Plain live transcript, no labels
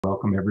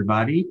welcome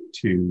everybody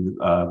to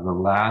the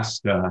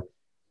last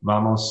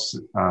Vamos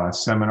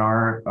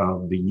seminar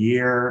of the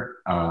year.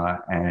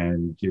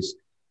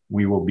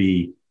 We will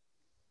be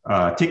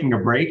taking a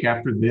break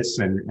after this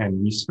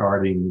and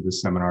restarting the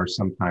seminar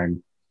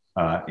sometime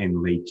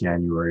in late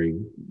January,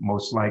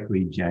 most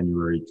likely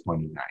January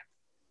 29th.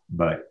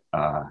 But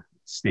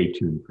stay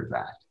tuned for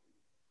that.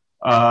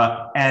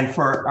 And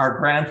for our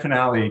grand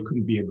finale, it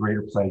couldn't be a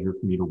greater pleasure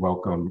for me to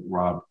welcome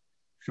Rob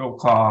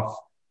Schoelkopf,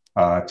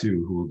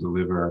 who will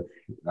deliver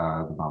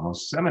the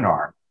Vamos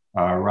seminar.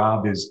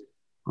 Rob is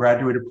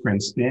graduate of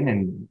Princeton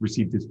and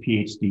received his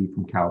PhD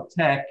from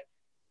Caltech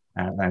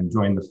and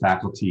joined the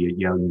faculty at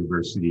Yale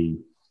University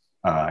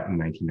in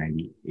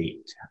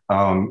 1998.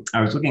 I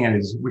was looking at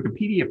his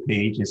Wikipedia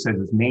page. It says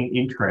his main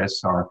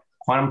interests are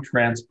quantum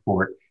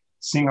transport,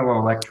 single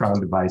electron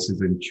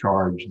devices, and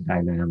charge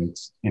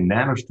dynamics in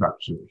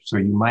nanostructures. So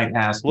you might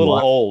ask, a little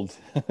old.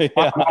 Yeah.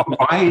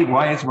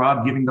 why is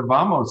Rob giving the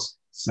Vamos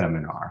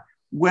seminar?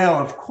 Well,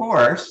 of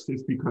course,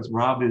 it's because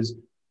Rob is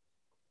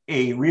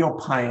a real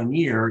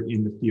pioneer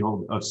in the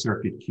field of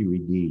circuit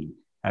QED,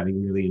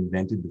 having really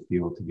invented the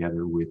field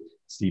together with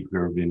Steve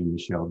Gervin and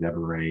Michel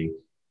Devoret,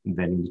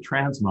 inventing the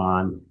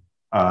transmon,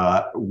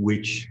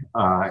 which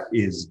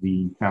is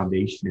the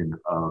foundation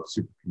of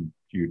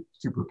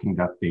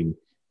superconducting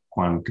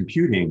quantum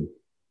computing.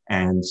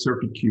 And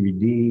circuit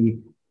QED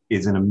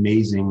is an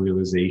amazing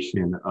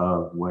realization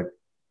of what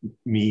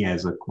me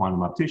as a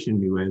quantum optician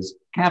knew as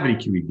cavity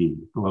QED,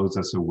 blows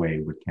us away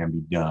what can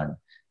be done.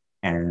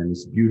 And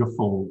it's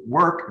beautiful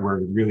work.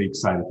 We're really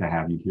excited to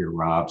have you here,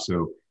 Rob.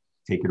 So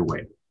take it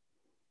away.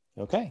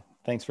 Okay,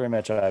 thanks very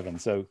much, Ivan.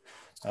 So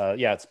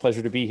yeah, it's a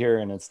pleasure to be here,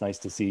 and it's nice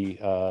to see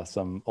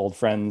some old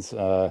friends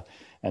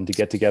and to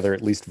get together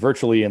at least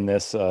virtually in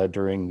this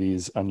during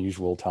these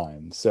unusual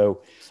times.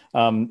 So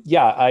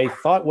yeah, I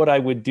thought what I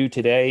would do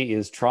today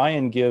is try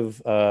and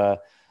give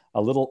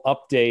a little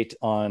update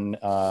on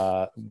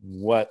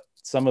what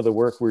some of the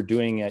work we're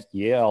doing at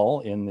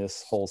Yale in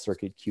this whole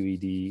circuit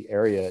QED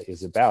area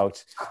is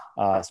about,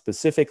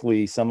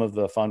 specifically some of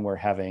the fun we're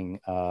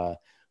having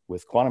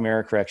with quantum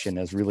error correction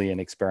as really an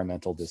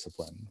experimental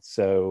discipline.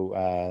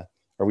 So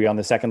are we on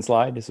the second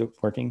slide? Is it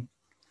working?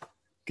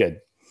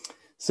 Good.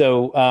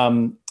 So,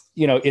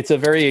 you know, it's a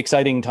very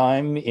exciting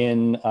time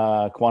in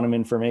quantum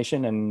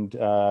information and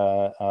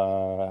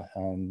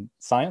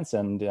science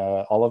and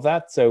all of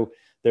that. So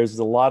there's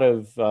a lot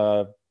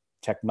of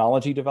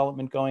technology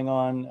development going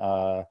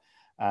on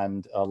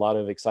and a lot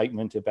of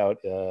excitement about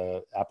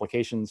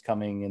applications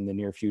coming in the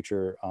near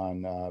future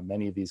on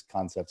many of these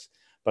concepts.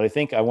 But I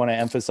think I want to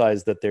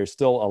emphasize that there's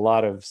still a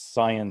lot of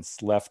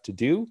science left to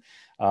do.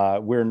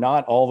 We're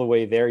not all the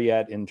way there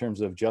yet in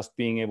terms of just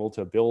being able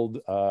to build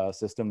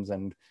systems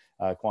and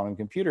quantum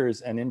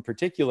computers. And in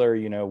particular,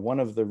 you know, one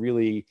of the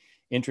really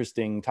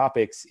interesting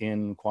topics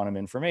in quantum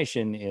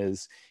information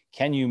is,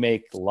 can you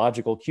make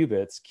logical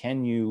qubits?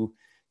 Can you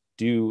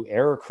do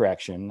error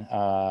correction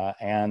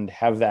and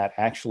have that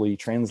actually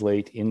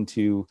translate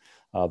into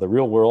the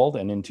real world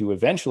and into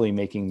eventually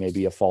making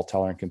maybe a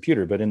fault-tolerant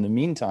computer? But in the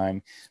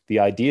meantime, the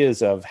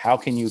ideas of how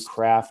can you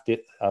craft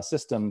a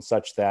system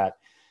such that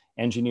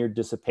engineered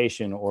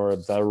dissipation or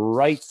the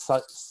right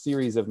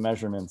series of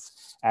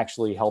measurements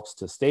actually helps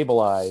to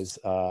stabilize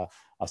a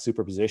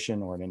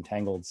superposition or an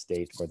entangled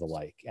state or the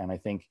like. And I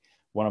think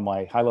one of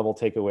my high-level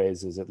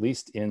takeaways is, at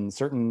least in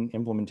certain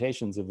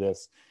implementations of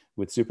this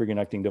with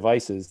superconducting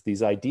devices,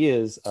 these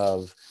ideas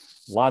of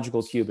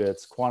logical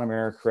qubits, quantum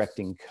error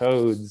correcting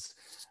codes,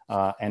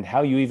 and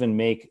how you even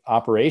make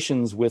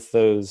operations with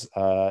those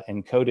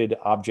encoded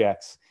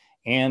objects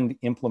and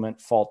implement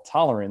fault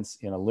tolerance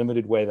in a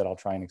limited way that I'll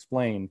try and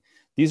explain.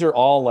 These are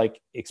all like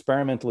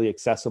experimentally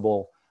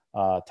accessible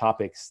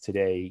topics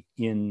today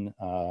in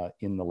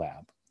the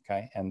lab.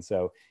 Okay, and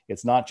so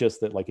it's not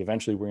just that like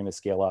eventually we're going to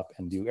scale up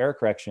and do error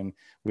correction.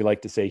 We like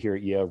to say here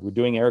at Yale, we're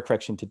doing error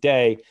correction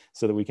today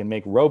so that we can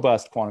make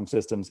robust quantum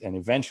systems and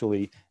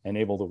eventually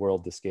enable the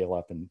world to scale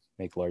up and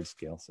make large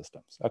scale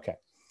systems. Okay,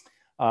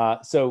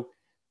 so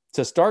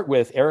to start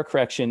with, error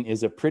correction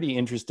is a pretty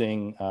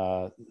interesting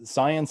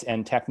science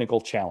and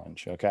technical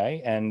challenge.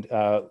 Okay, and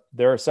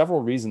there are several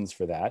reasons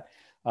for that.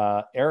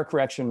 Error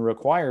correction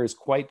requires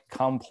quite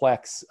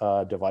complex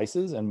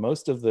devices, and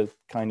most of the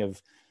kind of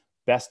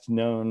best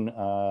known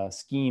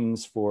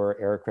schemes for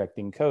error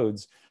correcting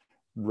codes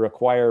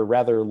require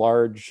rather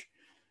large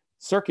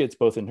circuits,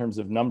 both in terms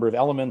of number of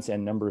elements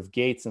and number of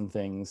gates and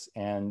things.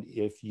 And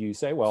if you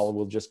say, well,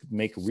 we'll just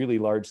make really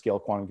large scale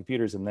quantum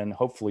computers and then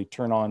hopefully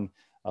turn on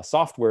a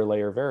software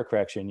layer of error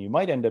correction, you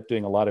might end up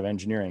doing a lot of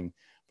engineering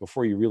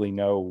before you really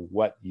know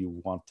what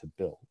you want to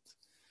build.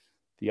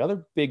 The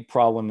other big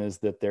problem is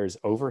that there's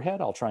overhead.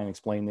 I'll try and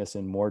explain this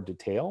in more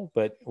detail,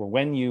 but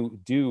when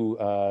you do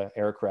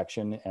error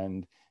correction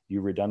and you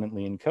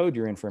redundantly encode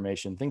your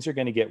information, things are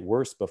going to get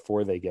worse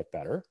before they get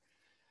better.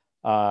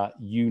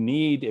 You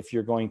need, if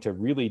you're going to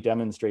really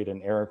demonstrate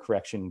an error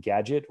correction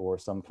gadget or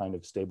some kind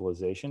of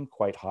stabilization,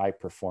 quite high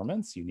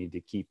performance. You need to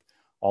keep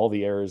all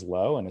the errors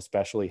low and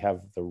especially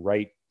have the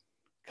right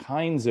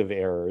kinds of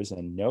errors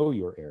and know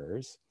your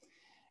errors.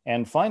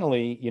 And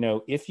finally,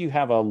 if you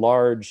have a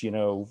large,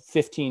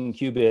 15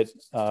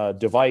 qubit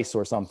device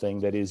or something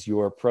that is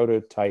your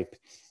prototype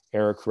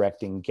error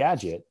correcting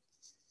gadget,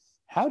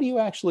 how do you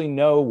actually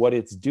know what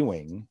it's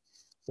doing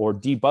or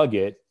debug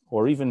it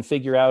or even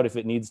figure out if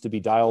it needs to be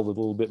dialed a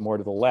little bit more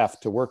to the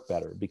left to work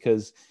better?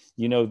 Because,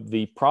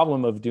 the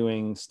problem of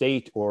doing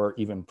state or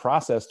even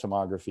process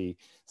tomography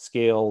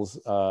scales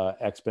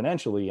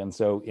exponentially. And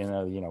so in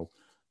a,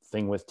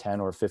 thing with 10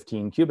 or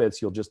 15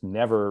 qubits, you'll just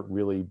never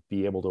really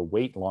be able to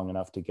wait long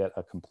enough to get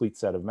a complete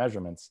set of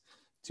measurements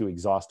to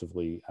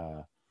exhaustively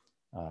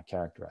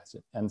characterize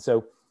it. And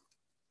so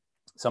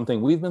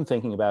something we've been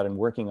thinking about and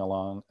working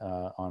along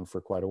on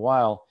for quite a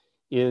while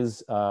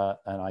is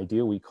an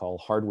idea we call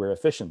hardware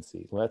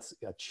efficiency. Let's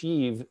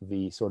achieve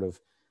the sort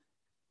of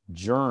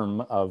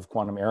germ of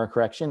quantum error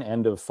correction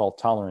and of fault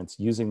tolerance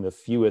using the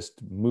fewest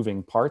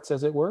moving parts,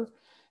 as it were,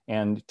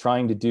 and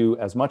trying to do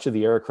as much of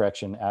the error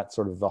correction at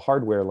sort of the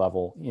hardware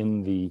level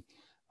in the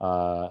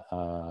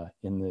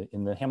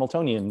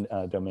Hamiltonian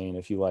domain,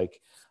 if you like,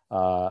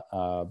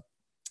 up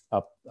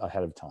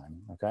ahead of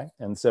time. Okay,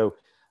 and so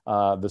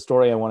the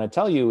story I want to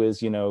tell you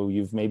is,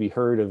 you've maybe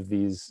heard of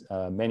these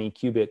many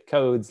qubit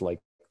codes, like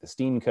the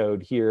Steen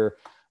code here,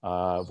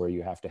 where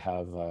you have to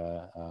have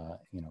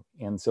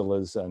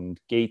ancillas and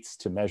gates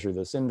to measure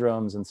the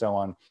syndromes and so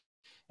on,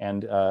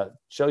 and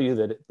show you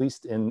that at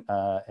least in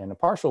a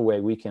partial way,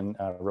 we can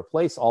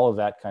replace all of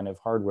that kind of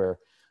hardware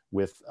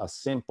with a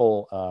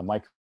simple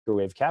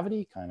microwave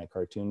cavity, kind of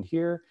cartooned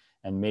here,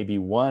 and maybe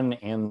one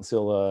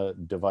ancilla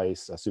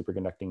device, a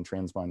superconducting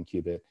transmon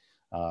qubit,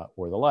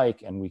 or the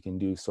like, and we can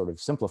do sort of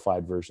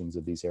simplified versions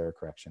of these error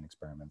correction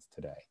experiments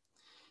today.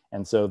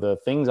 And so the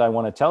things I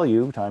want to tell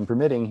you, time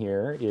permitting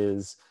here,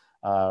 is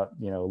a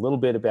little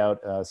bit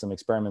about some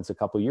experiments a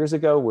couple years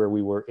ago where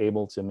we were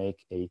able to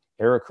make a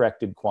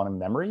error-corrected quantum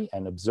memory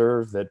and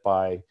observe that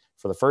by,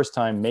 for the first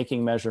time,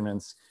 making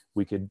measurements,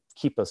 we could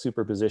keep a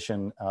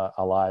superposition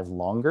alive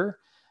longer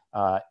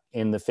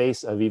in the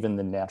face of even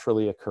the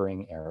naturally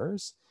occurring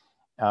errors,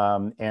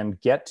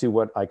 and get to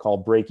what I call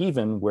break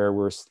even, where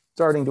we're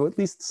starting to at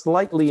least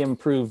slightly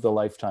improve the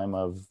lifetime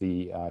of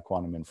the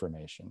quantum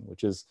information,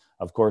 which is,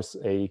 of course,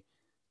 a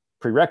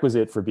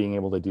prerequisite for being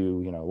able to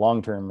do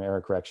long-term error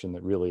correction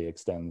that really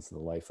extends the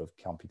life of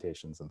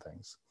computations and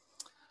things.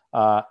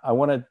 I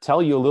want to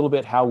tell you a little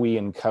bit how we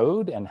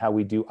encode and how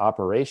we do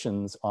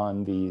operations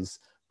on these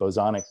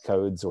bosonic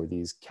codes, or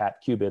these cat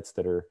qubits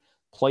that are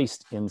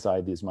placed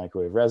inside these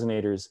microwave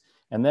resonators,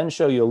 and then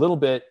show you a little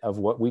bit of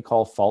what we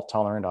call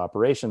fault-tolerant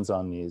operations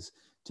on these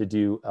to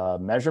do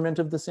measurement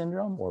of the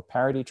syndrome or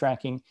parity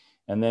tracking,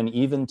 and then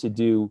even to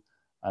do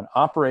an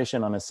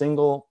operation on a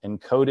single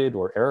encoded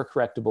or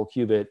error-correctable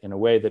qubit in a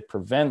way that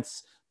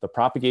prevents the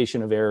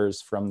propagation of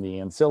errors from the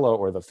ancilla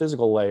or the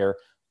physical layer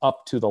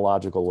up to the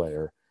logical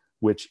layer,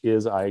 which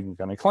is, I'm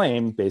going to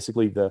claim,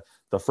 basically the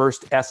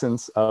first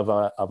essence of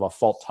a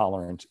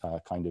fault-tolerant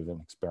kind of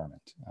an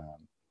experiment.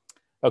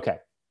 Okay,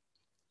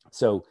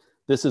 so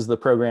this is the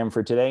program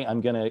for today. I'm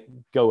going to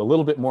go a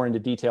little bit more into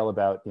detail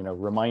about,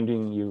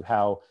 reminding you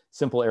how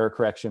simple error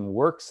correction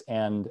works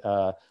and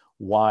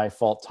why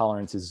fault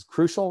tolerance is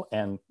crucial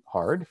and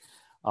hard.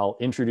 I'll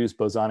introduce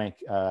bosonic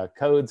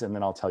codes, and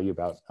then I'll tell you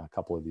about a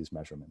couple of these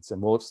measurements.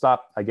 And we'll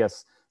stop, I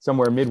guess,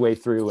 somewhere midway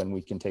through, and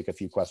we can take a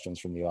few questions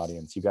from the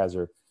audience. You guys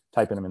are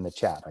typing them in the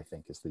chat, I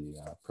think, is the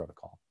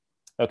protocol.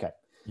 Okay.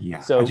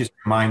 Yeah, so I just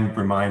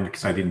remind,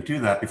 because I didn't do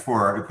that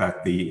before,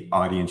 that the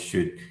audience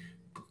should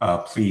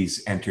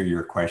please enter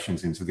your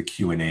questions into the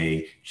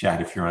Q&A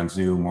chat if you're on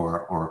Zoom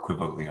or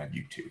equivalently on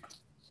YouTube.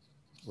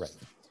 Right.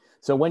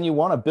 So when you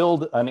want to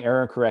build an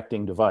error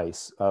correcting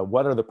device,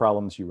 what are the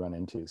problems you run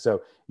into?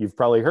 So you've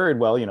probably heard,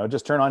 well,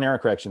 just turn on error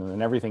correction and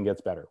then everything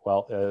gets better.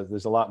 Well,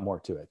 there's a lot more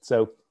to it.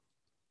 So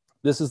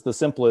this is the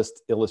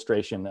simplest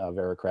illustration of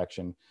error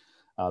correction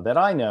that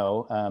I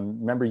know.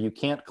 Remember, you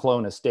can't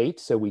clone a state,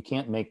 so we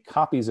can't make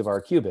copies of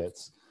our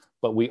qubits,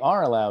 but we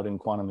are allowed in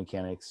quantum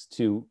mechanics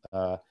to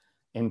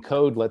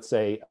encode, let's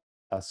say,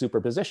 a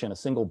superposition, a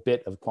single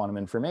bit of quantum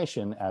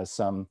information as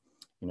some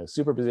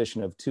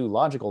superposition of two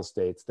logical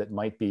states that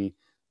might be,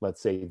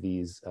 let's say,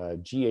 these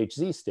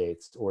GHZ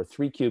states, or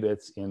 3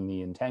 qubits in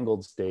the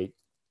entangled state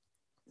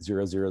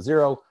 0, 0,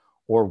 0,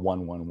 or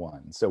 1, 1,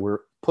 1. So we're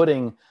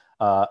putting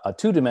a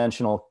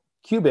 2-dimensional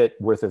qubit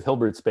worth of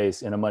Hilbert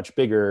space in a much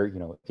bigger,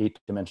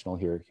 8-dimensional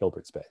here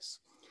Hilbert space.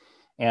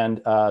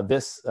 And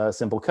this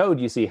simple code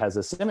you see has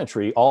a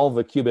symmetry. All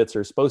the qubits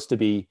are supposed to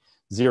be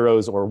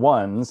zeros or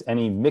ones.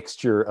 Any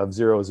mixture of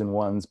zeros and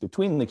ones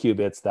between the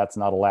qubits, that's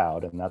not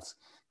allowed, and that's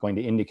going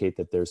to indicate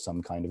that there's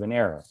some kind of an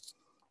error.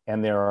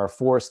 And there are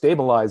 4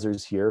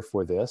 stabilizers here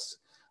for this.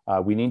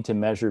 We need to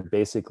measure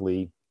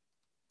basically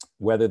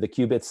whether the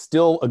qubits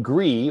still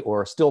agree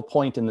or still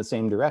point in the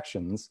same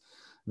directions.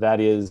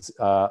 That is,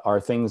 are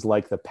things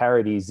like the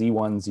parity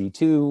Z1,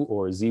 Z2,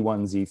 or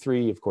Z1,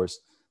 Z3. Of course,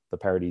 the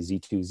parity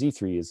Z2,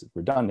 Z3 is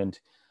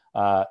redundant.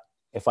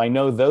 If I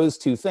know those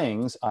 2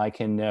 things, I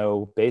can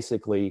know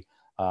basically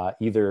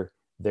either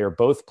they're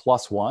both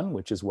 +1,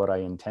 which is what I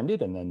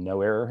intended, and then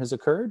no error has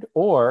occurred,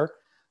 or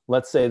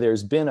let's say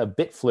there's been a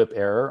bit flip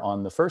error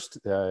on the first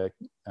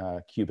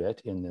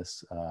qubit in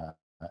this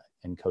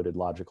encoded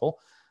logical,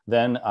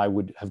 then I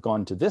would have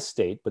gone to this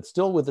state, but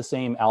still with the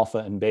same alpha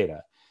and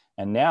beta.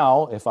 And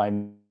now if I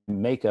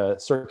make a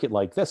circuit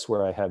like this,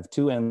 where I have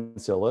two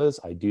ancillas,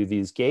 I do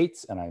these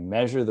gates and I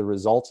measure the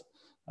result,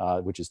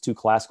 which is two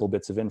classical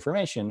bits of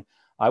information,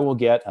 I will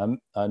get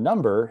a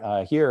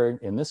number. Here,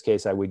 in this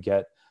case, I would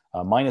get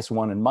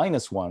 -1 and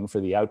 -1 for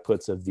the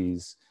outputs of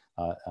these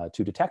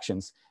two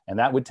detections. And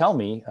that would tell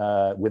me,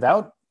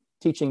 without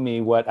teaching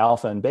me what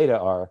alpha and beta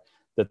are,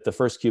 that the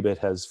first qubit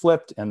has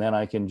flipped, and then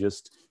I can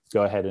just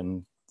go ahead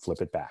and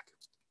flip it back.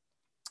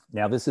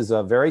 Now, this is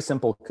a very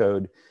simple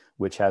code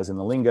which has in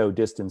the lingo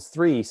distance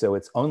 3, so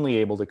it's only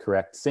able to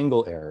correct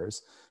single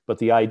errors. But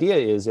the idea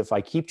is if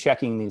I keep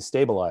checking these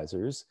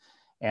stabilizers,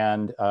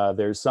 and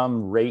there's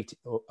some rate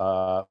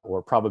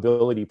or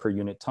probability per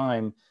unit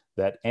time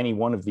that any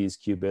one of these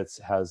qubits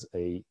has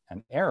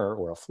an error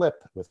or a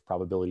flip with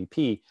probability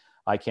p,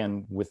 I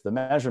can, with the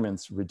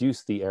measurements,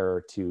 reduce the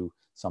error to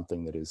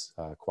something that is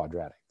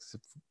quadratic,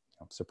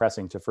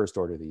 suppressing to first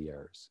order the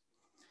errors.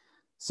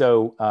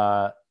 So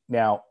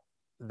now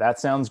that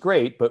sounds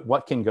great, but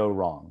what can go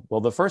wrong?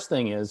 Well, the first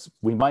thing is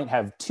we might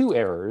have two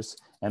errors,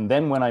 and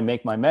then when I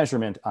make my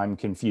measurement, I'm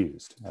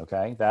confused,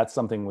 okay? That's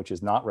something which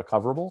is not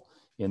recoverable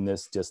in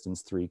this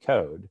distance 3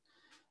 code.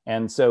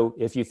 And so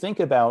if you think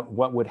about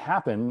what would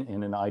happen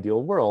in an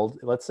ideal world,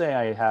 let's say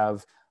I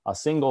have a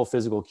single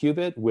physical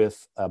qubit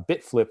with a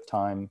bit flip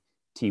time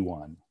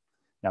T1.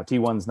 Now,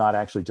 T1 is not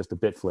actually just a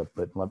bit flip,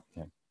 but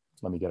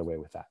let me get away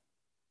with that.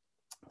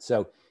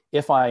 So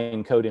if I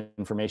encode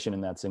information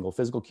in that single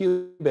physical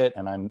qubit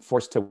and I'm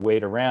forced to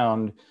wait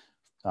around,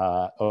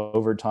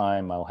 over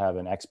time, I'll have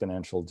an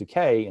exponential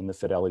decay in the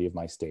fidelity of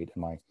my state,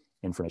 and my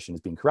information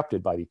is being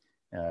corrupted by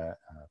the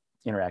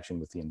interaction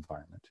with the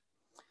environment.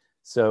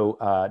 So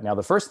now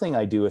the first thing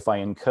I do if I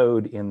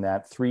encode in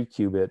that 3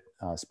 qubit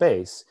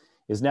space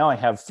is now I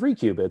have 3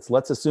 qubits.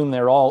 Let's assume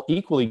they're all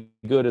equally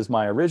good as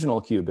my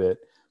original qubit,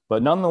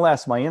 but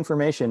nonetheless, my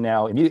information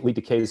now immediately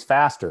decays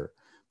faster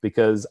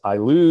because I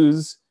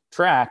lose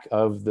track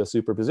of the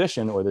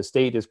superposition, or the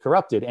state is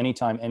corrupted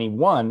anytime any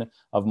one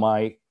of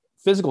my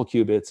physical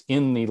qubits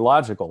in the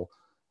logical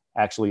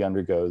actually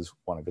undergoes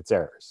one of its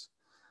errors.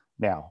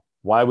 Now,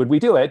 why would we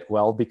do it?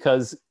 Well,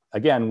 because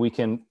again, we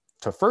can,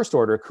 to first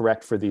order,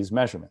 correct for these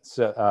measurements,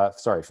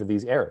 for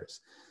these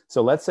errors.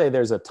 So let's say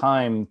there's a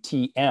time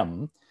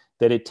Tm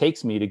that it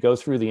takes me to go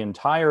through the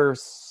entire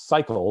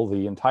cycle,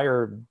 the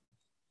entire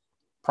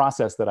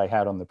process that I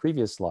had on the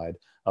previous slide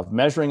of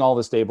measuring all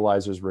the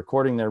stabilizers,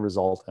 recording their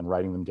result, and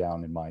writing them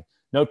down in my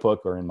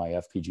notebook or in my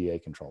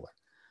FPGA controller.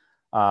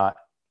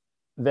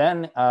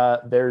 Then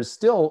there's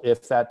still,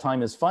 if that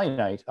time is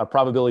finite, a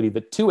probability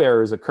that 2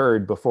 errors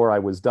occurred before I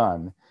was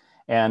done.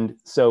 And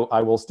so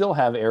I will still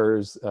have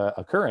errors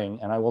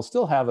occurring, and I will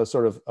still have a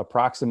sort of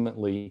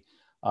approximately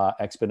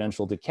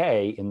exponential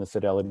decay in the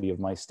fidelity of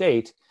my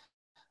state.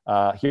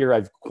 Here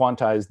I've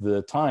quantized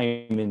the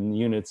time in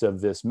units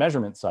of this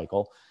measurement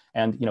cycle.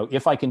 And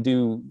if I can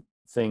do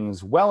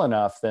things well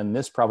enough, then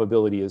this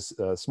probability is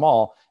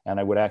small, and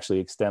I would actually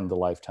extend the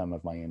lifetime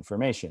of my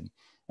information.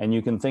 And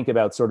you can think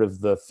about sort of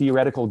the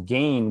theoretical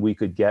gain we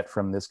could get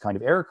from this kind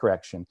of error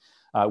correction,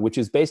 which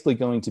is basically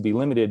going to be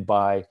limited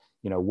by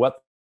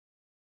what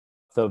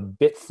the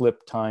bit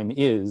flip time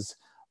is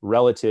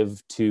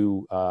relative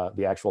to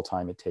the actual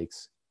time it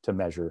takes to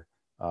measure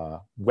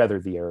whether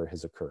the error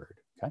has occurred.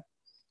 Okay,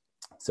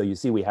 so you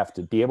see we have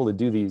to be able to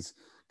do these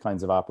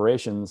kinds of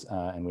operations,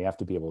 and we have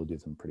to be able to do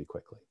them pretty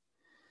quickly.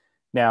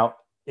 Now,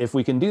 if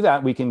we can do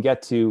that, we can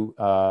get to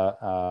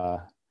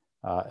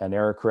an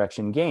error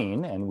correction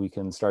gain, and we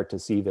can start to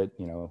see that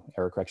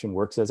error correction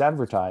works as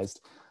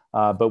advertised.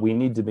 But we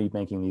need to be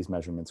making these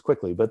measurements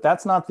quickly. But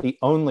that's not the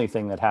only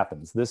thing that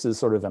happens. This is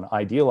sort of an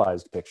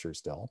idealized picture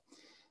still.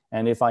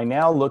 And if I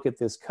now look at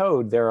this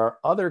code, there are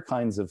other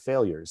kinds of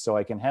failures. So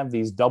I can have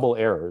these double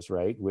errors,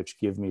 right, which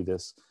give me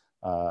this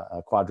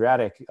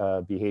quadratic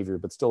behavior,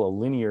 but still a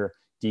linear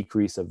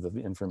decrease of the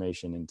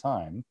information in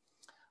time.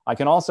 I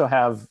can also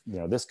have,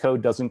 this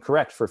code doesn't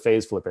correct for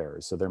phase flip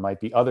errors. So there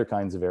might be other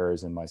kinds of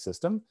errors in my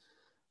system.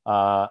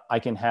 I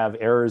can have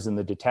errors in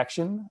the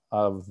detection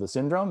of the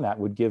syndrome. That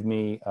would give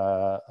me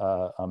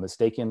a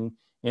mistaken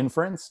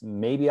inference.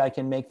 Maybe I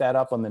can make that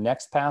up on the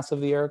next pass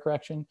of the error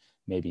correction,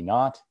 maybe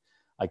not.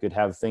 I could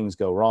have things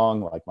go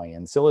wrong, like my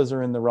ancillas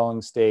are in the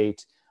wrong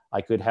state.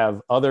 I could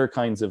have other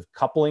kinds of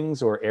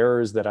couplings or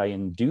errors that I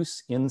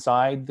induce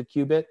inside the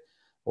qubit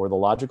or the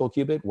logical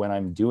qubit when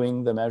I'm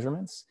doing the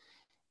measurements.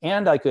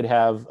 And I could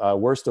have,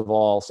 worst of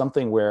all,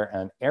 something where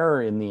an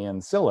error in the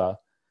ancilla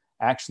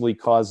actually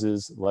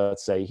causes,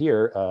 let's say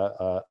here,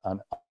 an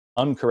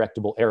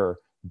uncorrectable error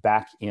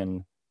back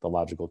in the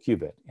logical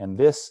qubit. And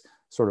this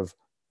sort of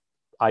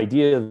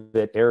idea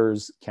that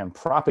errors can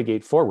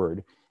propagate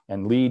forward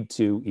and lead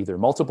to either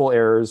multiple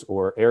errors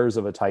or errors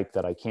of a type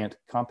that I can't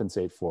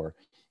compensate for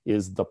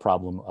is the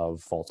problem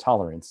of fault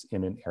tolerance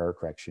in an error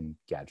correction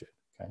gadget.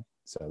 Okay,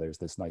 so there's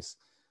this nice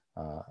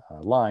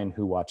line,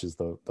 who watches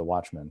the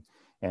watchman.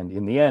 And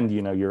in the end,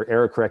 your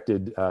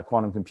error-corrected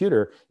quantum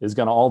computer is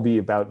going to all be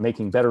about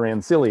making better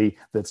ancilli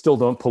that still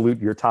don't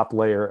pollute your top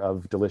layer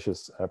of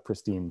delicious,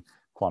 pristine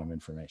quantum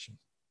information.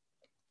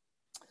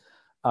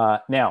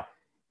 Now,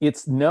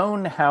 it's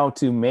known how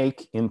to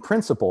make, in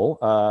principle,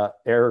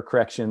 error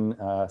correction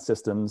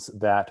systems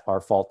that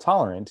are fault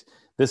tolerant.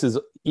 This is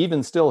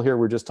even still here,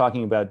 we're just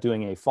talking about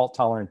doing a fault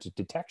tolerant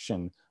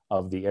detection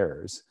of the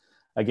errors.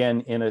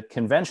 Again, in a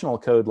conventional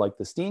code like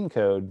the Steen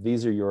code,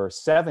 these are your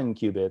 7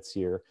 qubits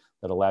here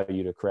that allow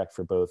you to correct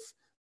for both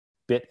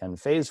bit and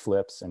phase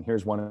flips. And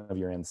here's one of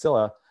your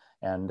ancilla,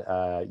 and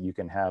you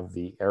can have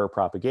the error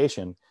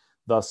propagation.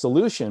 The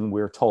solution,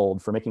 we're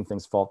told, for making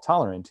things fault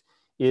tolerant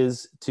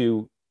is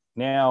to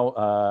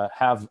now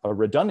have a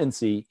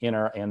redundancy in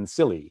our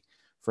ancilli.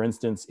 For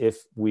instance,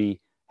 if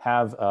we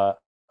have a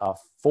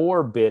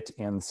 4-bit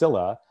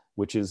ancilla,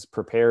 which is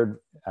prepared,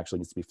 actually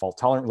needs to be fault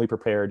tolerantly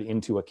prepared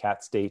into a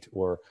cat state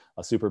or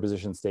a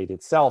superposition state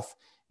itself,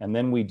 and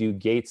then we do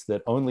gates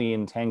that only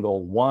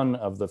entangle one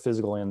of the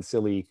physical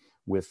ancilli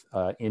with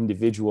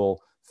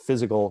individual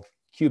physical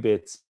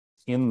qubits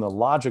in the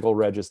logical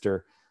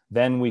register,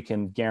 then we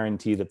can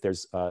guarantee that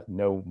there's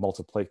no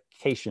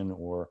multiplication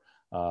or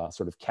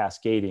sort of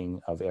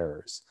cascading of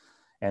errors.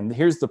 And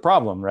here's the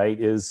problem, right,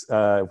 is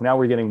now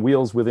we're getting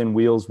wheels within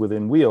wheels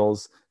within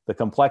wheels. The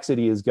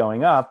complexity is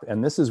going up,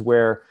 and this is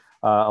where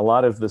a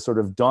lot of the sort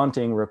of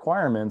daunting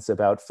requirements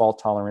about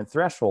fault-tolerant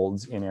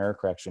thresholds in error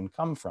correction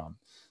come from.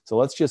 So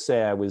let's just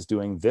say I was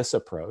doing this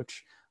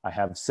approach. I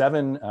have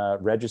 7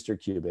 register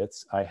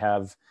qubits. I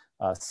have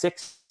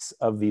 6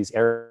 of these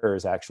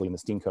errors actually in the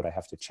Steen code I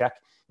have to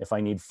check. If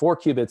I need 4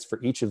 qubits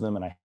for each of them,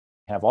 and I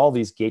have all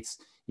these gates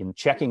in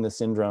checking the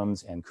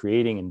syndromes and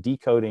creating and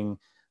decoding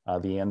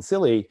the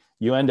ancilli,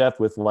 you end up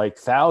with like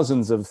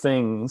thousands of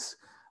things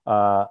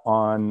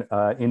on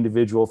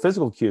individual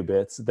physical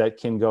qubits that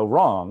can go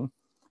wrong.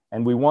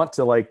 And we want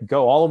to like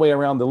go all the way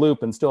around the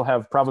loop and still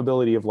have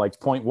probability of like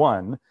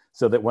 0.1,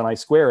 so that when I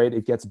square it,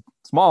 it gets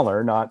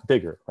smaller, not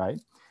bigger, right?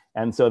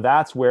 And so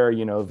that's where,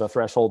 the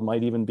threshold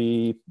might even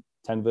be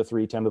 10 to the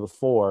 3, 10 to the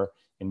 4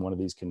 in one of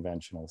these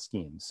conventional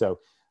schemes. So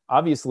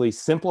obviously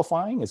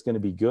simplifying is going to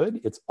be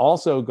good. It's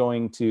also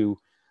going to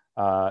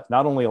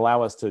not only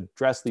allow us to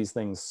address these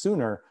things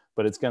sooner,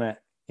 but it's going to,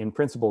 in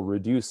principle,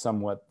 reduce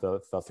somewhat the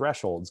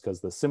thresholds,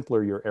 because the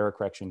simpler your error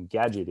correction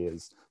gadget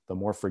is, the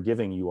more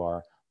forgiving you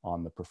are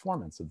on the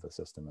performance of the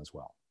system as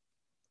well.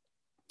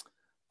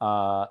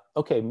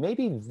 Okay,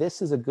 maybe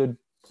this is a good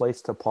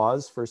place to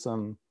pause for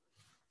some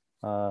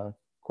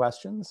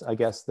questions. I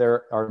guess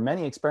there are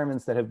many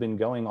experiments that have been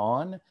going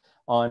on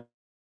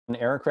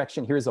error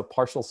correction. Here's a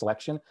partial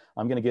selection.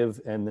 I'm going to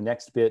give in the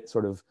next bit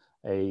sort of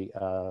a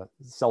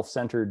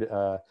self-centered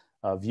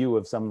view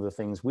of some of the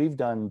things we've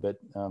done, but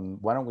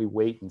why don't we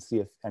wait and see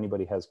if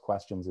anybody has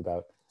questions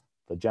about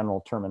the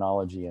general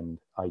terminology and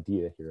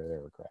idea here at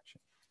error correction.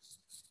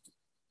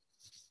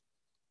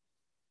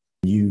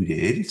 You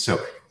did. So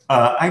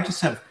I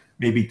just have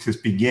maybe to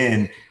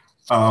begin.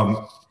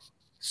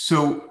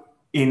 So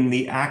in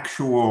the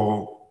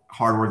actual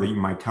hardware that you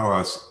might tell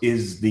us,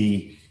 is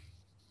the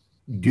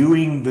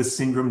doing the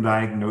syndrome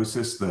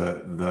diagnosis,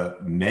 the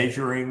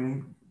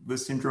measuring the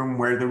syndrome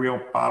where the real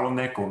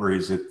bottleneck, or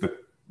is it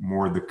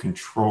more the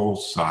control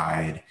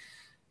side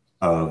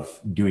of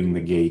doing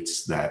the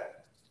gates that?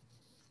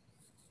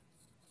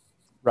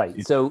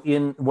 Right. So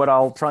in what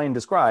I'll try and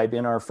describe,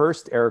 in our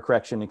first error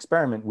correction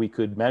experiment, we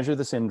could measure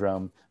the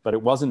syndrome, but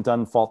it wasn't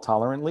done fault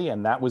tolerantly,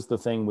 and that was the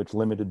thing which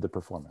limited the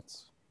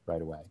performance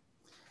right away.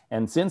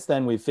 And since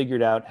then, we've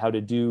figured out how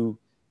to do,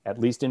 at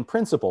least in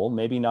principle,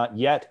 maybe not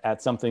yet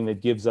at something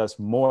that gives us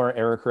more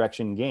error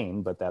correction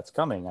gain, but that's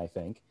coming, I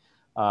think,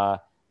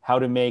 how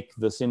to make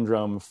the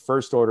syndrome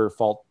first order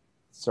fault,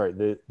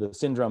 the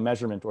syndrome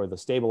measurement or the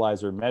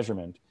stabilizer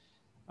measurement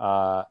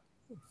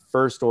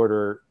first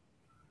order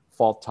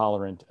fault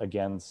tolerant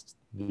against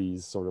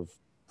these sort of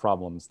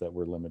problems that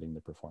were limiting the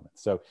performance.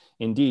 So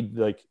indeed,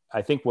 like,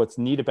 I think what's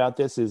neat about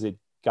this is it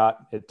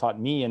taught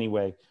me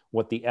anyway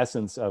what the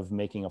essence of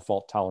making a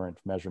fault tolerant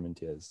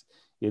measurement is.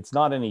 It's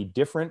not any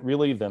different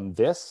really than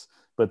this,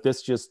 but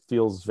this just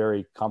feels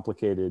very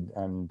complicated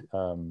and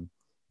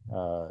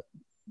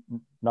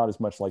not as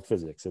much like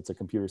physics. It's a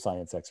computer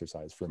science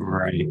exercise for me.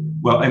 Right.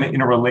 Well, and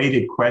in a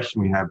related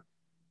question, we have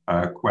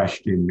a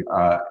question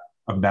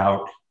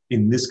about,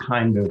 in this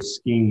kind of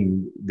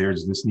scheme,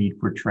 there's this need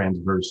for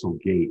transversal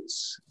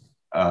gates.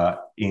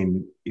 Will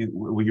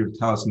you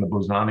tell us in the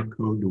bosonic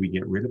code, do we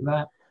get rid of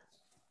that?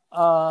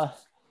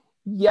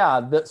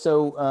 Yeah.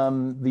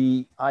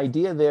 The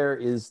idea there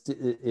is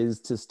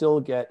to still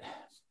get,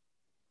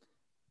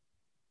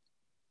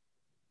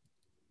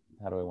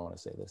 how do I want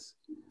to say this?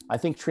 I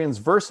think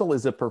transversal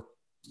is a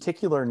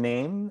particular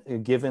name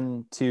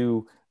given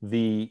to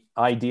the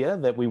idea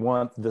that we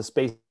want the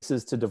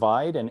spaces to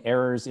divide and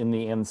errors in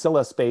the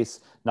ancilla space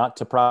not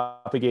to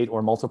propagate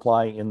or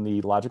multiply in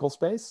the logical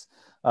space,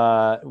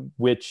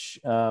 which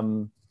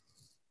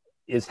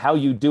is how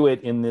you do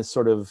it in this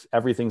sort of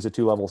everything's a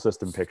 2-level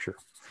system picture.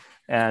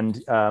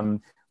 And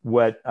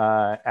what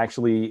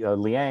actually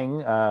Liang,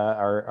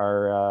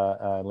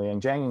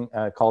 Liang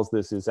Zhang calls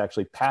this is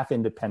actually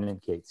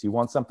path-independent gates. You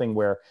want something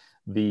where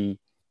the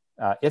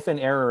if an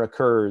error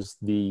occurs,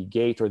 the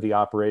gate or the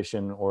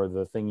operation or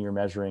the thing you're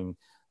measuring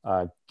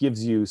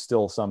gives you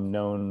still some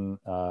known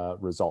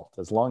result.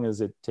 As long as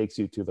it takes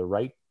you to the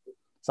right,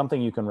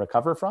 something you can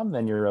recover from,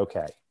 then you're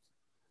okay.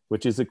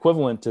 Which is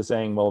equivalent to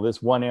saying, well,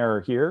 this one error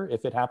here,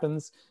 if it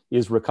happens,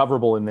 is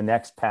recoverable in the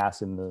next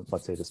pass in the,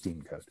 let's say, the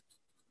Steam code.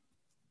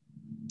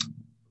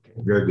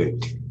 Very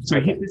good. So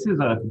okay.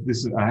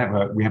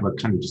 We have a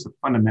kind of just a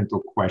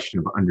fundamental question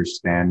of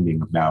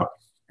understanding about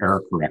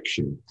error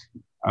correction.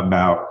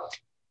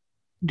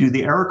 Does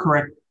the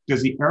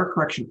error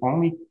correction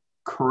only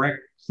correct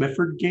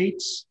Clifford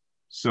gates?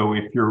 So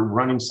if you're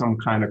running some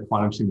kind of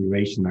quantum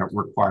simulation that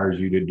requires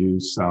you to do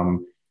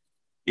some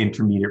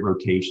intermediate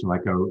rotation,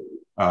 like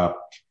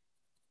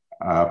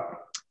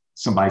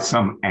by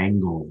some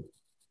angle,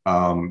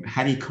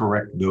 how do you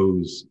correct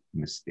those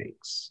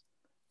mistakes?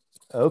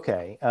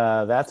 Okay,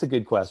 that's a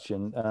good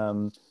question.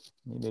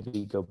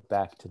 Maybe go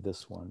back to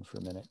this one for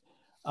a minute.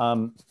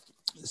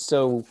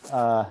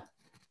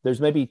 There's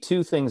maybe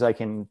two things I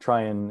can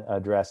try and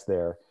address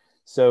there.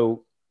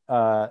 So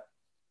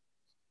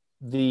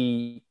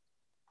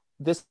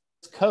this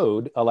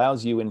code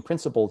allows you in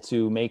principle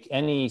to make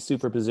any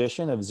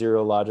superposition of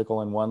 0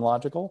 logical and 1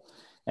 logical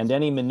and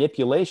any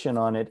manipulation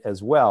on it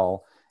as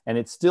well. And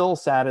it still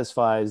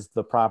satisfies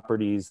the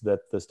properties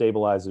that the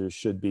stabilizers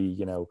should be,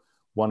 you know,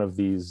 one of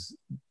these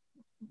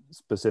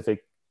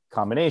specific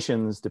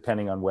combinations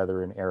depending on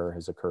whether an error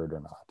has occurred or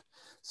not.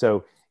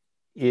 So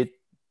you're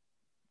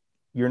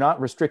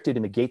not restricted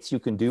in the gates you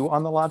can do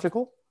on the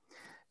logical.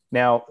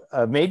 Now,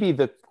 maybe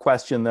the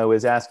question though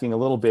is asking a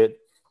little bit,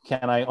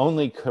 can I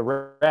only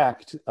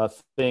correct a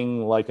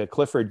thing like a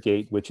Clifford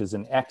gate, which is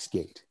an X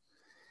gate?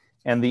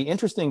 And the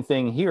interesting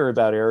thing here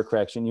about error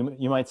correction,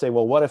 you might say,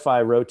 well, what if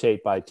I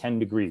rotate by 10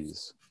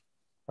 degrees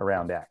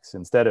around X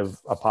instead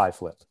of a pi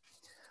flip?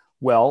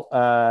 Well,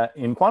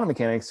 in quantum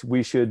mechanics,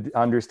 we should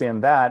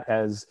understand that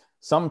as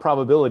some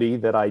probability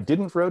that I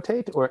didn't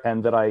rotate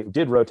and that I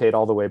did rotate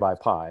all the way by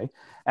pi.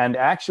 And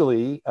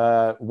actually,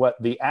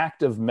 what the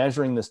act of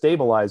measuring the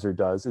stabilizer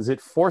does is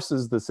it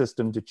forces the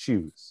system to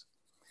choose.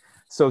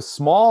 So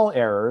small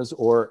errors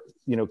or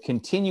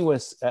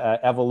continuous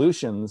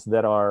evolutions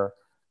that are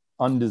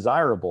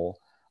undesirable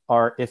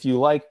are, if you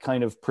like,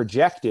 kind of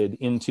projected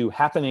into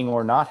happening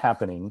or not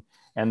happening,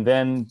 and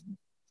then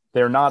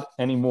they're not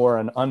anymore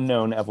an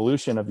unknown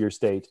evolution of your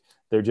state.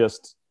 They're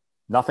just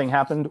nothing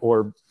happened,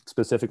 or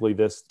specifically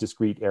this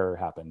discrete error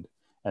happened.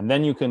 And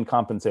then you can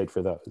compensate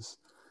for those.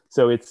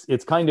 So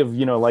it's kind of,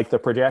 like the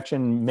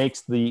projection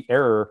makes the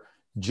error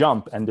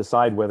jump and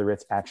decide whether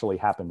it's actually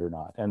happened or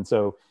not. And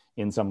so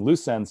in some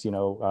loose sense,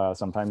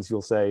 sometimes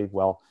you'll say,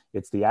 well,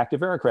 it's the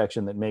active error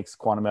correction that makes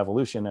quantum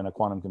evolution and a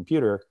quantum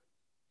computer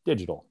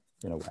digital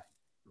in a way.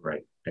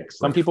 Right. Excellent.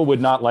 Some people would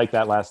not like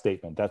that last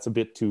statement. That's a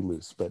bit too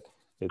loose, but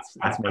it's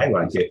I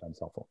like it. Sometimes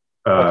helpful.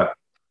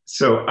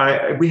 So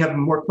we have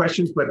more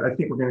questions, but I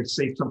think we're going to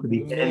save some for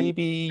the end.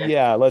 Maybe,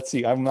 yeah. Let's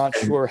see. I'm not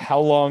sure how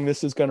long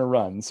this is going to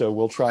run, so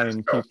we'll try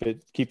and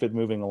keep it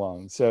moving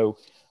along. So,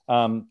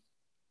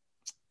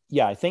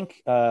 yeah, I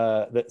think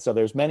so.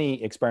 There's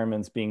many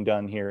experiments being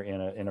done here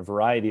in a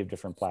variety of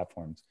different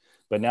platforms.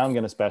 But now I'm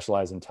going to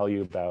specialize and tell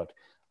you about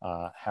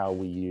how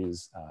we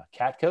use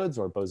cat codes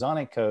or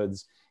bosonic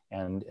codes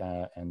and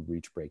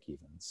reach break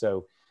even.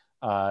 So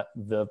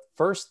the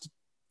first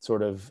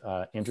sort of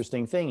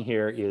interesting thing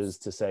here is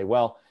to say,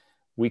 well,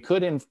 we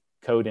could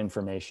encode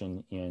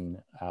information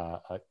in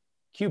a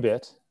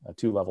qubit, a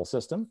 2-level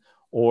system,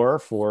 or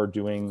for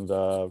doing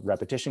the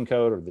repetition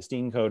code or the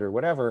Steam code or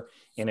whatever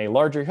in a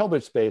larger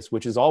Hilbert space,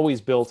 which is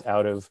always built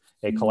out of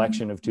a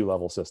collection of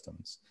 2-level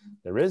systems.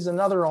 There is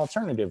another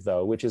alternative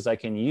though, which is I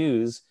can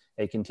use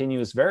a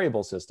continuous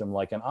variable system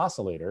like an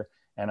oscillator,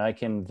 and I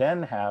can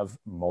then have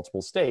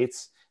multiple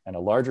states and a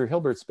larger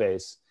Hilbert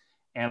space,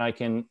 and I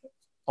can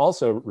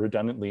also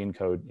redundantly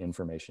encode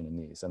information in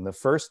these. And the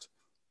first,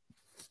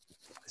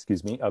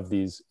 of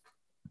these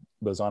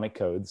bosonic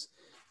codes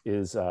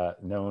is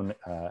known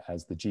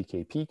as the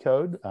GKP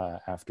code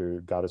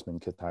after Gottesman,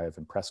 Kitaev,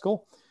 and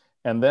Preskel.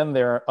 And then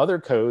there are other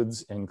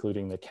codes,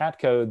 including the cat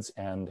codes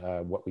and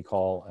what we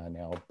call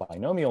now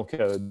binomial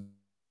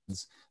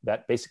codes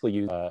that basically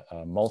use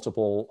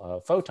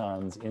multiple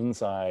photons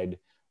inside,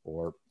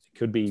 or it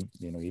could be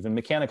even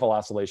mechanical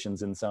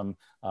oscillations in some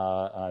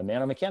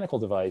nanomechanical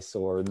device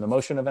or in the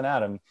motion of an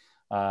atom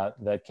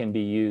that can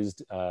be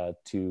used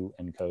to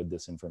encode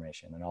this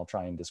information. And I'll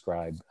try and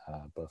describe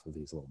both of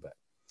these a little bit.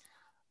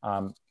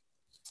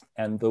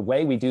 And the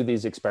way we do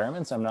these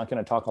experiments, I'm not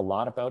going to talk a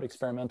lot about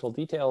experimental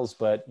details,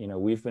 but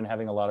we've been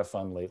having a lot of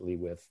fun lately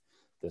with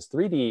this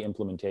 3D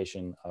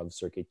implementation of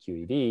circuit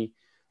QED,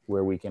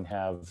 where we can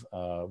have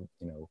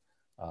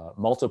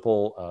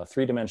multiple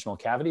 3-dimensional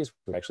cavities,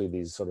 actually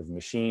these sort of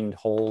machined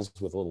holes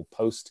with a little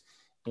post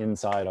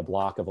inside a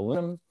block of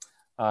aluminum,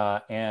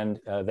 and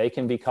they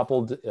can be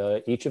coupled,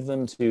 each of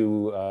them,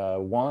 to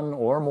one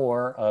or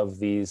more of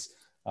these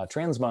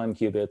transmon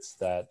qubits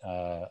that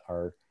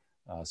are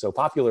so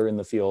popular in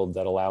the field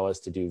that allow us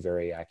to do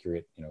very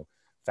accurate,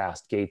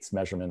 fast gates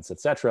measurements, et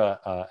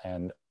cetera,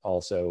 and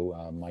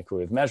also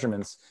microwave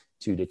measurements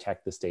to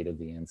detect the state of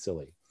the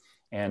ancilla.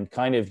 And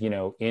kind of,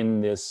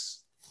 in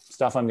this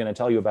stuff I'm going to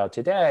tell you about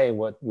today,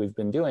 what we've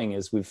been doing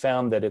is we've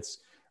found that it's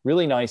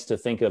really nice to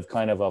think of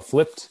kind of a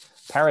flipped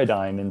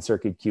paradigm in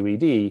circuit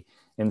QED.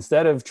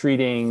 Instead of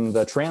treating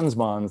the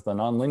transmons, the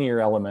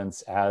nonlinear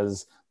elements,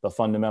 as the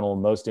fundamental,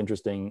 most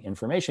interesting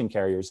information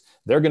carriers,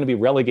 they're going to be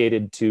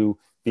relegated to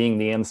being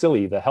the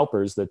ancilla, the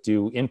helpers that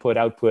do input,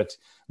 output,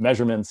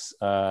 measurements,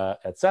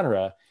 et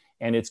cetera.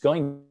 And it's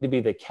going to be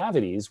the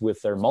cavities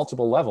with their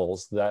multiple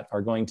levels that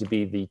are going to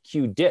be the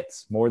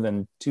QDITs, more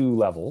than 2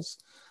 levels,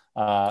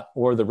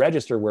 or the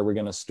register where we're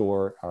going to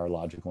store our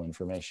logical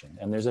information.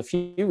 And there's a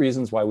few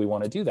reasons why we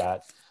want to do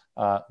that.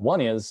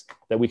 One is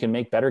that we can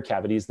make better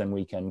cavities than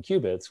we can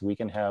qubits. We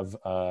can have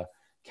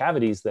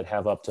cavities that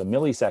have up to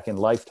millisecond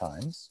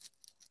lifetimes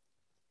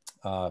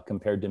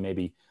compared to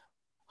maybe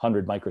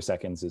 100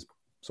 microseconds is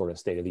sort of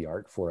state of the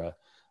art for a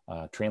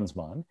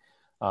transmon.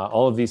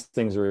 All of these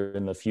things are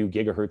in the few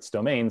gigahertz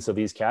domain. So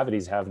these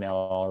cavities have now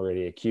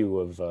already a Q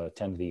of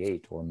 10 to the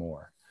 8 or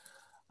more.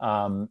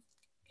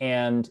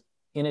 And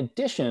in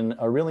addition,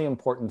 a really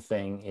important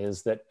thing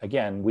is that,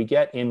 again, we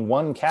get in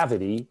one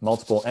cavity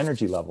multiple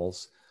energy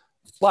levels,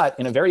 but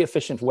in a very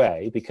efficient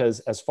way, because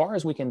as far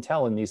as we can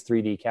tell in these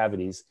 3D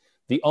cavities,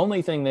 the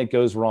only thing that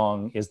goes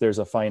wrong is there's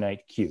a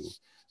finite Q.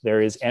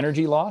 There is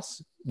energy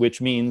loss,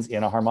 which means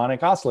in a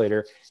harmonic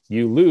oscillator,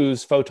 you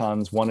lose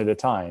photons one at a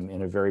time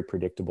in a very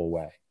predictable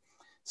way.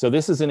 So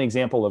this is an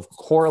example of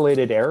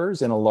correlated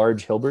errors in a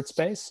large Hilbert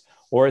space,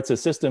 or it's a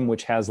system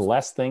which has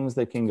less things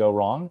that can go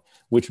wrong,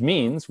 which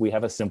means we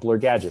have a simpler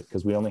gadget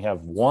because we only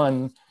have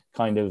one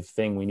kind of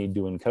thing we need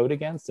to encode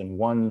against and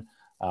one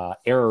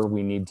error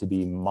we need to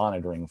be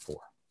monitoring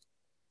for.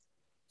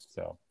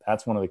 So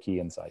that's one of the key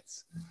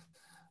insights.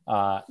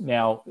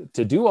 Now,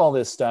 to do all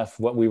this stuff,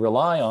 what we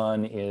rely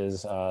on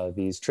is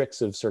these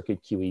tricks of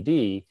circuit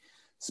QED,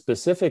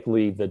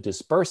 specifically the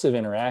dispersive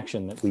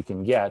interaction that we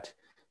can get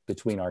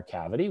between our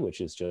cavity,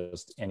 which is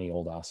just any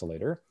old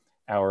oscillator,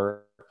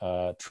 our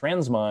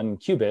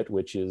transmon qubit,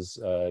 which is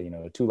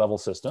a 2-level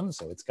system,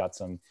 so it's got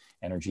some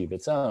energy of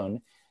its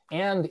own,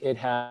 and it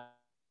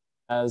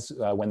has,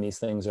 when these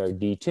things are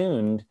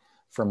detuned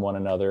from one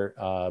another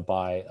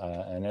by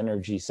an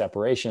energy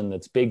separation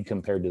that's big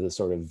compared to the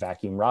sort of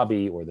vacuum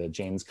Rabi or the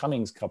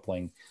James-Cummings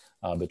coupling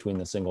between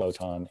the single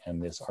photon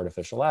and this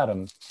artificial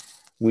atom,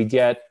 we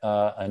get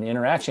an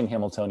interaction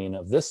Hamiltonian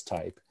of this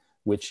type,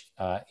 which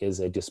is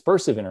a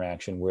dispersive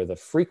interaction where the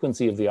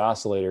frequency of the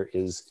oscillator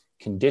is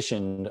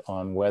conditioned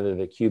on whether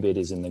the qubit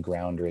is in the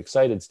ground or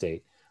excited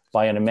state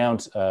by an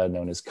amount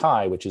known as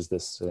chi, which is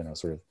this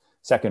sort of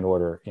second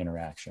order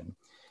interaction.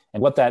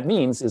 And what that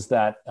means is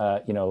that,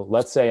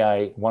 let's say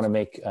I want to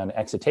make an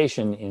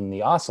excitation in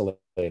the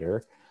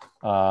oscillator.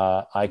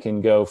 I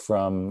can go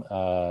from,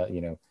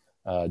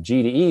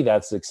 G to E,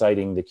 that's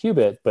exciting the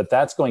qubit, but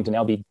that's going to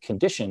now be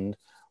conditioned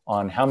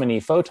on how many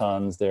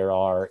photons there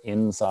are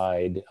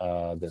inside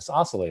this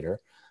oscillator.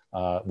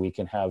 We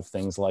can have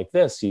things like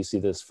this. You see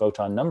this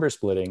photon number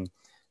splitting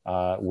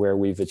where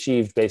we've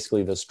achieved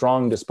basically the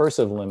strong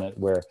dispersive limit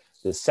where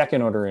the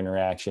second order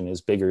interaction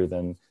is bigger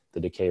than the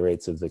decay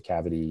rates of the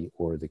cavity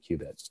or the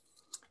qubit.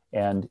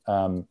 And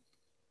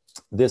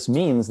this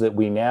means that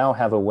we now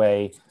have a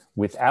way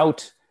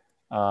without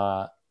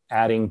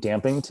adding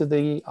damping to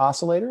the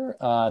oscillator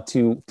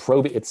to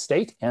probe its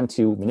state and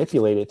to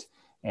manipulate it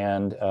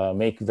and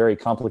make very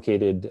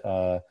complicated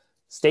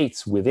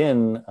states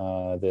within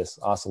this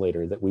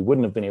oscillator that we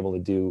wouldn't have been able to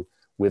do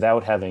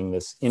without having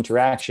this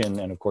interaction.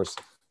 And of course,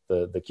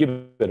 the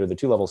qubit or the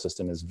 2-level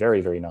system is very,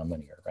 very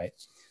nonlinear, right?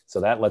 So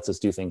that lets us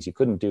do things you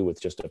couldn't do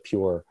with just a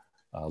pure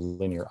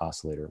linear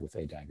oscillator with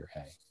A dagger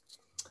A.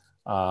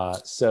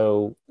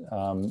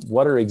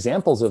 What are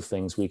examples of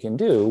things we can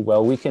do?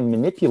 Well, we can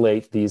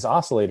manipulate these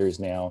oscillators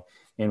now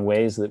in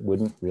ways that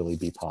wouldn't really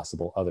be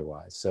possible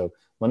otherwise. So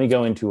let me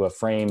go into a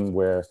frame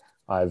where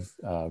I'm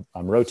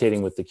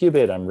rotating with the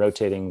qubit, I'm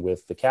rotating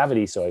with the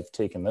cavity, so I've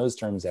taken those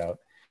terms out.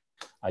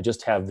 I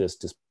just have this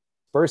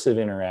dispersive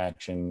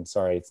interaction.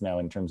 Sorry, it's now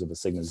in terms of the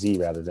sigma z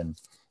rather than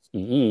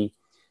EE.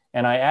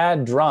 And I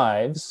add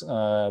drives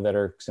that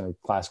are sort of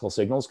classical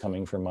signals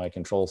coming from my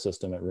control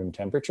system at room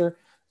temperature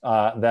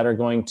that are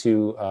going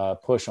to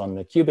push on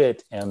the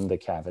qubit and the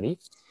cavity.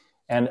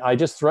 And I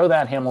just throw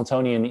that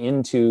Hamiltonian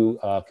into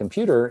a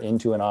computer,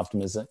 into an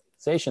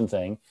optimization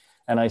thing.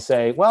 And I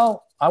say,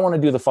 well, I want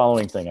to do the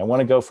following thing. I want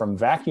to go from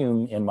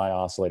vacuum in my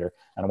oscillator,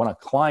 and I want to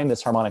climb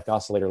this harmonic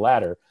oscillator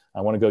ladder.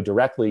 I want to go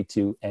directly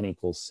to n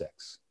equals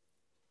 6.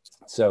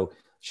 So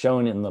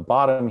shown in the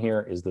bottom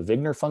here is the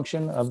Wigner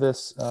function of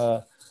this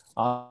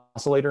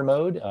oscillator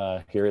mode.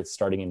 Here it's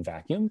starting in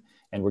vacuum,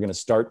 and we're going to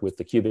start with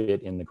the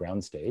qubit in the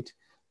ground state.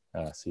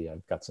 See,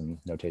 I've got some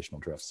notational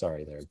drift.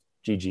 Sorry there,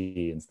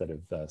 GG instead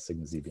of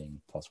sigma z being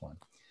 +1.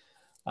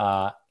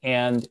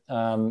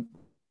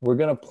 We're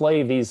going to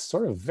play these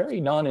sort of very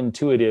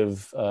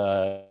non-intuitive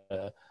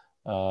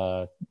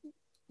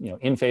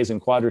in phase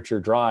and quadrature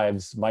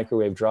drives,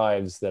 microwave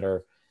drives that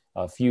are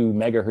a few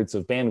megahertz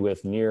of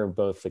bandwidth near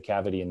both the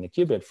cavity and the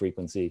qubit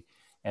frequency,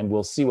 and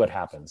we'll see what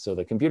happens. So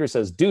the computer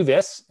says, do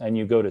this, and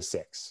you go to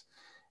 6.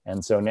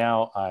 And so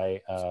now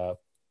I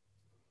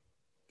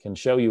can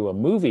show you a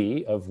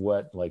movie of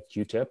what like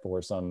QTIP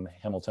or some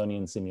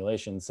Hamiltonian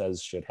simulation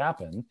says should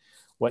happen.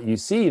 What you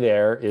see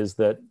there is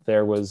that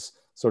there was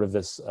sort of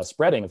this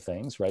spreading of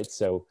things, right?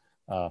 So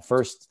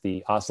first,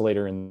 the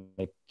oscillator and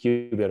the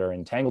qubit are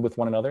entangled with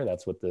one another.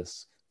 That's what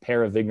this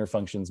pair of Wigner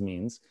functions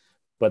means.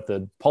 But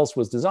the pulse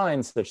was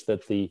designed such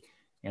that the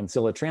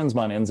ancilla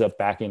transmon ends up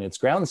back in its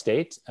ground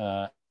state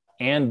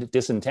and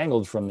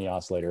disentangled from the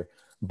oscillator,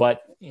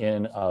 but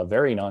in a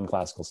very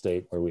non-classical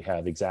state where we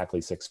have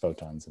exactly 6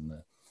 photons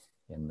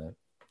in the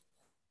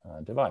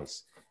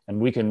device. And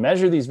we can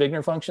measure these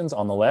Wigner functions.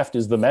 On the left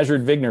is the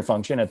measured Wigner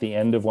function at the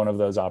end of one of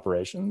those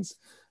operations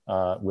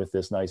with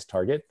this nice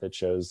target that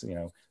shows,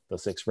 the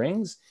 6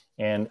 rings.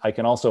 And I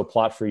can also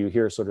plot for you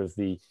here sort of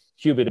the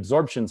qubit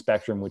absorption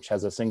spectrum, which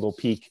has a single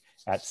peak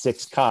at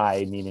 6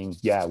 chi, meaning,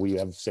 yeah, we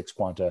have 6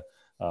 quanta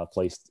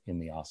placed in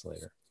the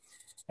oscillator.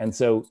 And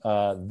so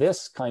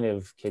this kind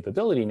of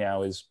capability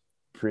now is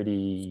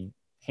pretty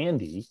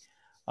handy.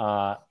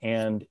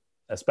 And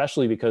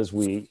especially because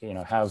we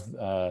have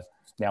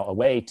now a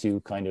way to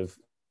kind of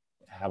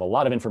have a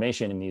lot of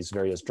information in these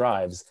various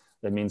drives.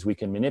 That means we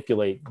can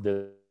manipulate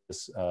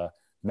this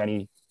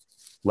many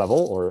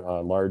level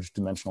or large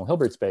dimensional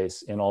Hilbert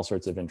space in all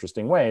sorts of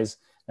interesting ways.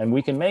 And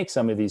we can make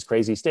some of these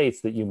crazy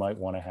states that you might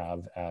want to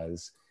have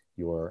as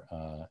your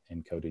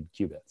encoded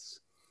qubits.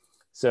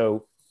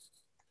 So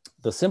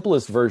the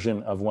simplest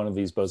version of one of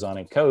these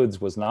bosonic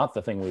codes was not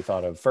the thing we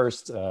thought of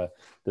first.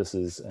 This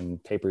is in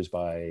papers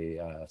by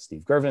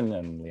Steve Gervin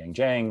and Liang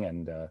Zhang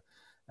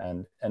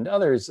and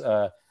others.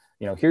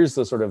 Here's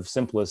the sort of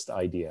simplest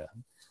idea.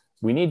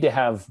 We need to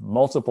have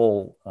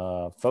multiple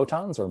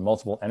photons or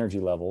multiple energy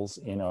levels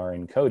in our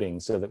encoding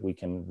so that we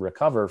can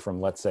recover from,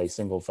 let's say,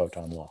 single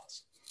photon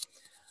loss.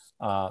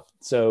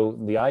 So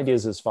the idea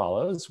is as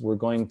follows. We're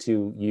going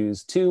to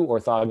use 2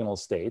 orthogonal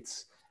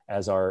states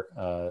as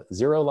our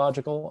 0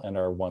 logical and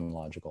our 1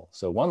 logical.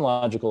 So 1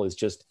 logical is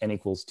just n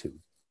equals 2.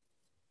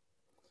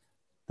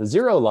 The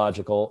 0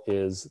 logical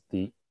is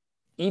the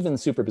even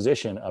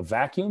superposition of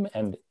vacuum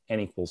and n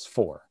equals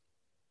 4.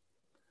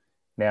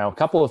 Now, a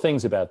couple of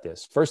things about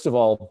this. First of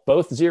all,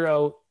 both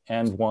 0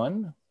 and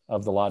 1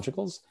 of the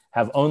logicals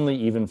have only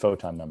even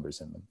photon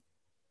numbers in them.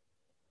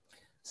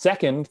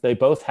 Second, they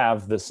both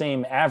have the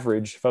same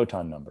average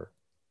photon number.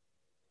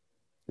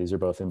 These are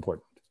both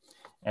important.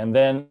 And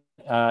then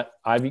I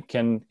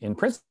can, in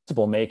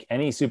principle, make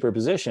any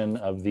superposition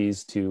of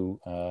these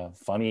 2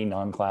 funny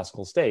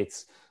non-classical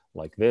states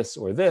like this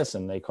or this,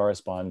 and they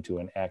correspond to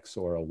an X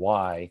or a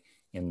Y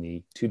in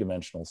the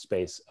 2-dimensional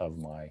space of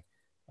my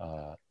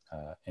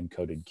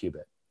encoded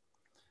qubit.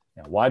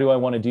 Now, why do I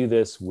want to do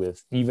this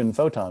with even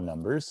photon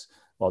numbers?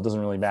 Well, it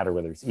doesn't really matter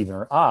whether it's even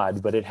or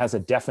odd, but it has a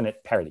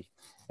definite parity.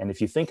 And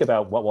if you think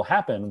about what will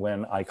happen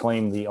when I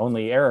claim the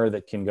only error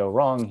that can go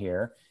wrong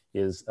here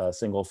is a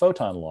single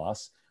photon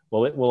loss,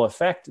 well, it will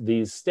affect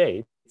these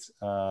states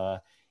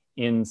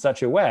in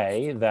such a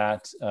way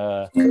that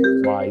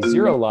my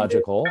 0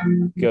 logical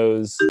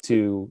goes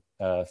to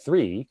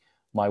 3,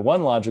 my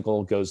 1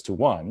 logical goes to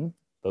 1.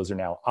 Those are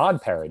now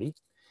odd parity.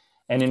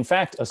 And in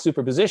fact, a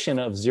superposition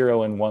of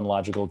 0 and 1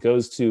 logical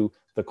goes to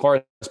the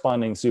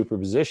corresponding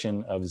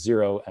superposition of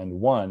 0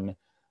 and 1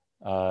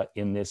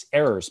 in this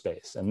error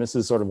space. And this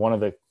is sort of one of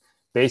the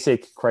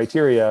basic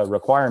criteria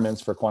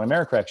requirements for quantum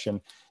error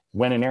correction.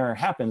 When an error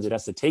happens, it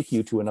has to take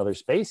you to another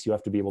space. You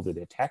have to be able to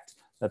detect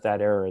that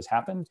that error has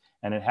happened,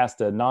 and it has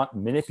to not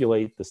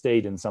manipulate the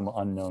state in some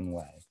unknown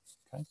way.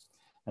 Okay?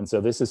 And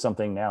so this is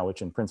something now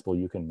which in principle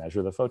you can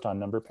measure the photon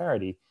number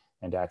parity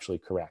and actually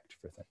correct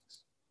for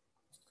things.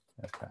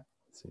 Okay,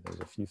 let's see, there's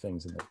a few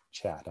things in the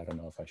chat. I don't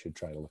know if I should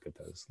try to look at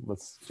those.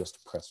 Let's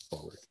just press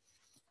forward.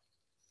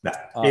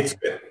 It's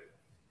good.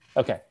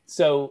 Okay,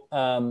 so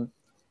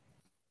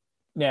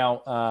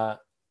now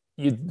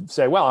you'd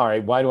say, well, all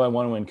right, why do I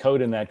want to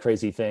encode in that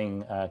crazy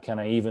thing? Can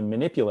I even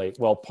manipulate?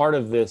 Well, part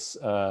of this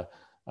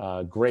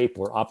GRAPE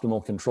or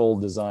optimal control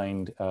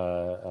designed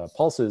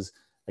pulses,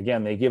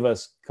 again, they give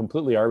us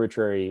completely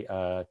arbitrary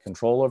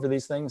control over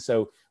these things.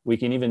 So we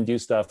can even do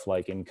stuff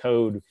like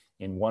encode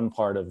in one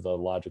part of the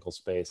logical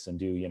space and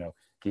do,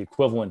 the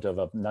equivalent of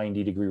a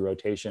 90-degree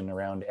rotation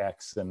around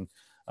X and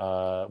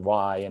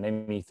Y and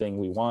anything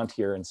we want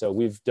here. And so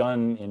we've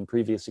done in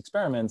previous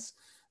experiments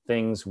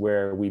things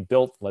where we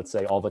built, let's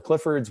say, all the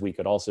Cliffords. We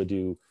could also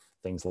do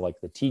things like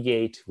the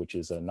T-gate, which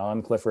is a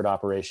non-Clifford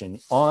operation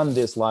on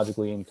this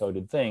logically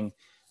encoded thing,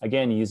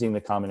 again, using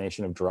the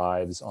combination of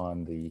drives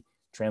on the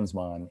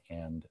transmon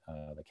and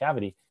the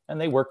cavity, and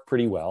they work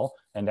pretty well.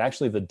 And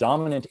actually the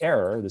dominant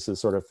error, this is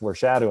sort of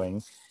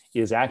foreshadowing,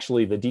 is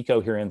actually the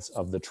decoherence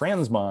of the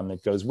transmon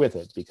that goes with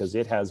it, because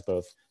it has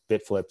both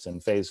bit flips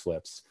and phase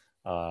flips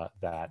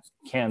that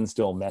can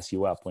still mess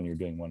you up when you're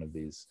doing one of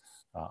these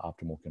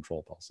optimal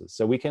control pulses.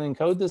 So we can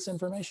encode this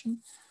information.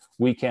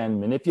 we can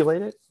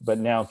manipulate it, but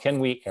now can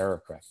we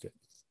error correct it?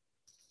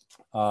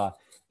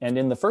 And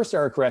in the first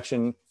error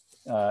correction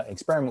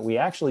experiment, we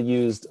actually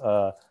used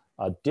a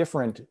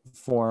different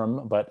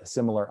form, but a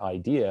similar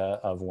idea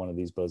of one of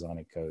these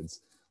bosonic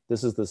codes.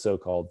 This is the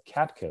so-called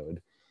cat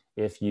code.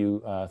 If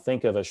you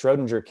think of a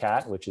Schrodinger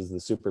cat, which is the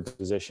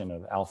superposition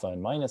of alpha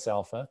and minus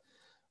alpha,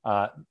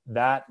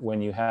 that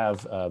when you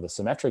have the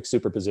symmetric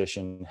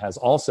superposition has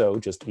also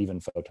just even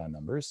photon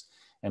numbers.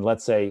 And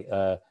let's say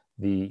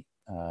the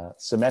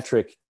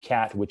symmetric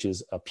cat, which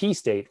is a p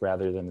state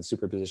rather than the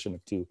superposition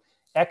of two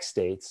x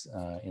states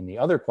in the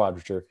other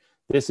quadrature,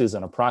 this is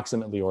an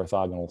approximately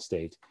orthogonal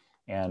state.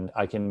 And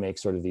I can make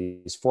sort of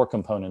these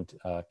 4-component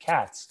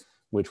cats,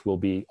 which will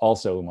be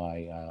also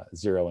my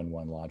 0 and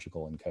 1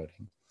 logical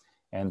encoding.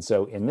 And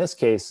so in this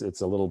case,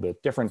 it's a little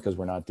bit different because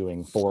we're not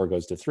doing 4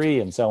 goes to 3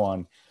 and so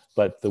on.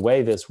 But the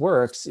way this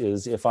works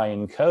is if I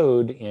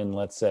encode in,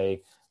 let's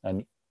say,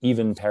 an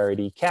even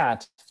parity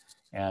cat,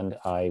 and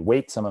I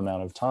wait some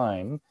amount of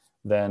time,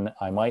 then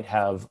I might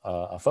have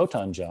a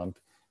photon jump.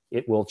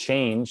 It will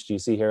change. Do you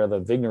see here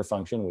the Wigner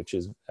function, which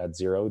is at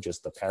 0,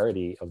 just the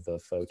parity of the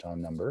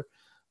photon number,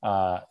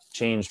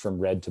 changed from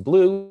red to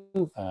blue.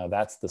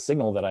 That's the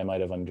signal that I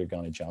might have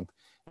undergone a jump.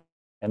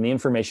 And the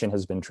information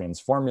has been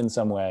transformed in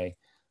some way.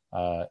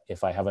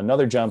 If I have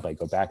another jump, I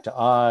go back to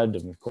odd,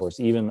 and of course,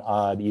 even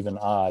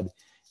odd.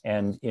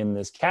 And in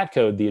this cat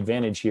code, the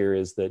advantage here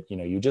is that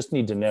you just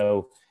need to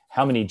know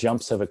how many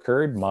jumps have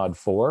occurred, mod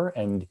 4,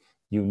 and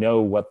you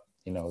know what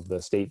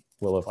the state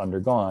will have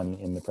undergone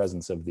in the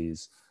presence of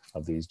these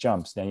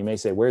jumps. Now you may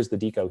say, where's the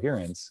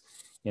decoherence?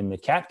 In the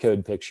cat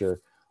code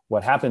picture,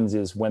 what happens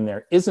is when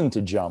there isn't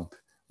a jump,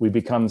 we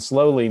become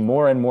slowly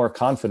more and more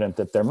confident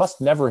that there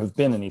must never have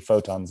been any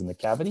photons in the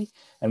cavity,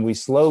 and we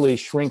slowly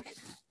shrink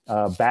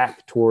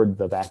back toward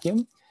the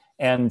vacuum.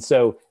 And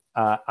so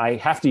I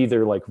have to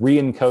either like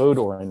re-encode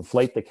or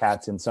inflate the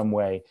cats in some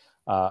way.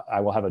 I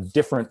will have a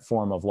different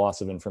form of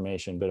loss of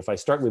information. But if I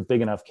start with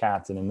big enough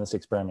cats, and in this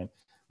experiment,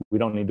 we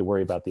don't need to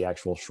worry about the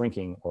actual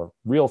shrinking or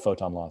real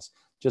photon loss,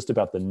 just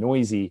about the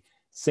noisy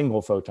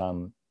single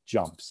photon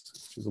jumps,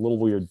 which is a little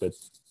weird, but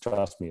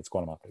trust me, it's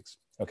quantum optics.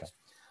 Okay.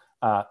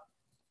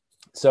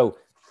 So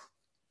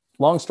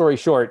long story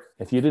short,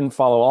 if you didn't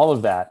follow all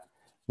of that,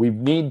 we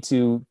need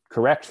to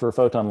correct for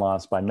photon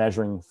loss by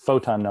measuring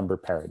photon number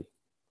parity.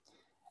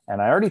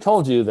 And I already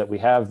told you that we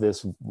have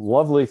this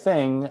lovely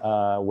thing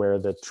where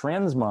the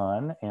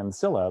transmon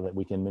ancilla that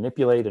we can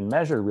manipulate and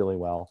measure really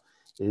well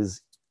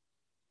is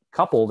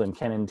coupled and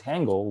can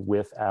entangle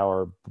with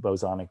our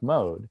bosonic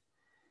mode.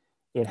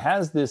 It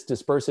has this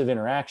dispersive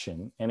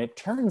interaction, and it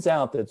turns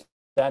out that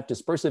that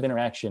dispersive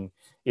interaction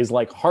is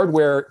like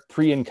hardware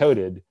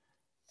pre-encoded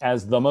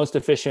as the most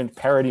efficient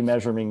parity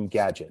measuring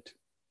gadget.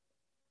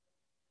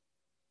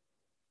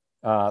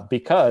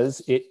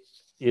 Because it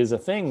is a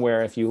thing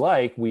where, if you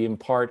like, we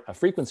impart a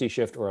frequency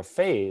shift or a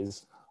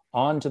phase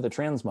onto the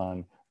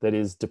transmon that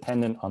is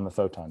dependent on the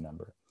photon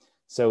number.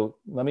 So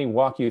let me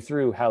walk you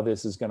through how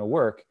this is going to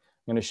work.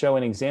 I'm going to show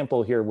an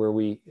example here where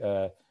we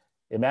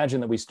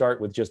imagine that we start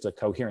with just a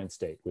coherent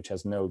state, which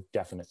has no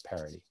definite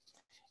parity,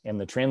 and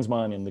the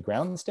transmon in the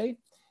ground state.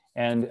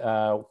 And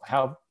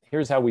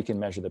here's how we can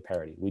measure the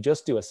parity. We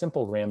just do a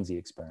simple Ramsey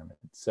experiment.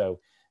 So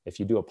if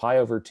you do a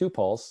pi/2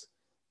 pulse,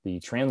 the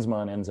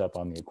transmon ends up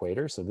on the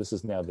equator. So this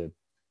is now the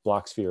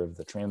Bloch sphere of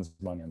the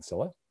transmon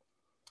ancilla.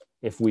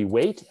 If we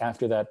wait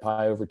after that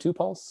pi/2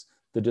 pulse,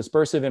 the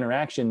dispersive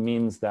interaction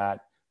means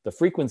that the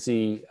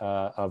frequency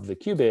of the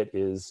qubit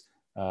is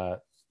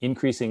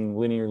increasing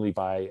linearly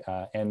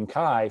by n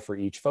chi for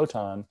each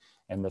photon,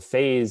 and the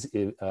phase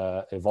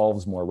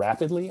evolves more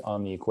rapidly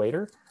on the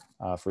equator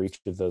for each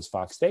of those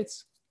Fock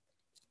states.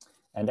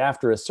 And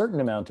after a certain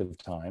amount of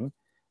time,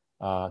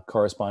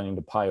 corresponding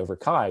to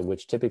pi/chi,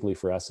 which typically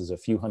for us is a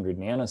few hundred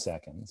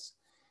nanoseconds,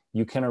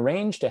 you can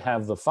arrange to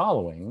have the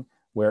following,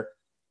 where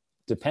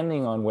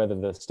depending on whether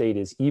the state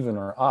is even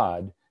or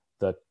odd,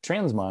 the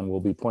transmon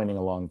will be pointing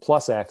along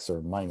plus x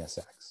or minus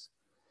x.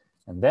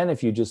 And then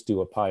if you just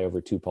do a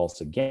pi/2 pulse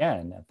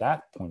again at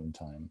that point in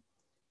time,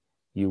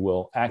 you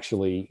will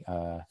actually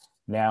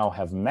now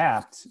have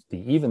mapped the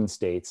even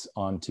states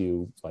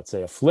onto, let's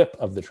say, a flip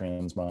of the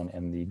transmon,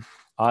 and the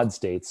odd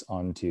states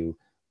onto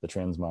the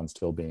transmon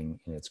still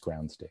being in its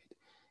ground state.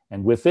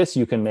 And with this,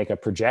 you can make a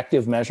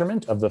projective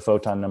measurement of the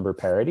photon number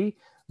parity.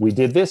 We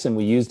did this, and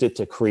we used it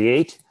to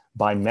create,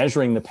 by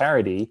measuring the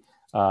parity,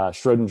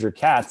 Schrodinger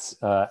cats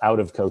out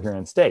of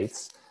coherent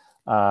states.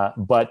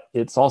 But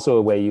it's also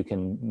a way you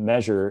can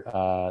measure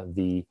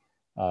the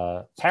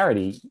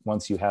parity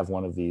once you have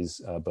one of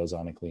these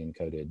bosonically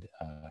encoded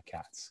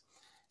cats.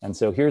 And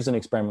so here's an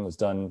experiment that was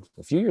done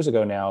a few years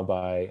ago now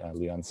by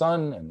Leon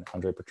Sun and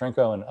Andrei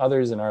Petrenko and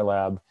others in our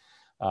lab,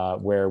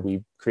 where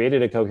we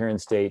created a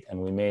coherent state,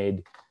 and we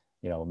made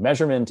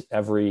measurement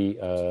every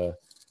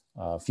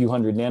few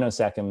hundred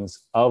nanoseconds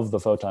of the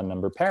photon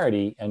number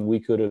parity, and we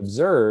could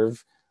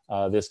observe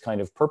this kind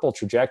of purple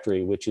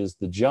trajectory, which is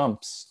the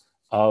jumps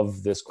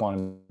of this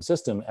quantum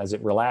system as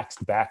it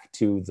relaxed back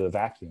to the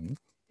vacuum.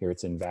 Here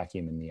it's in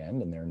vacuum in the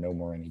end, and there are no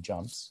more any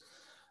jumps.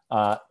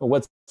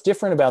 What's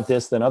different about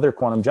this than other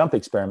quantum jump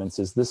experiments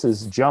is this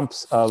is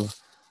jumps of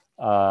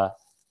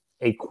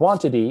a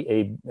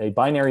quantity, a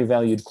binary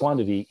valued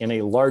quantity in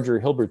a larger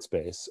Hilbert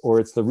space, or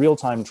it's the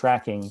real-time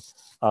tracking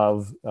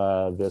of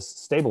this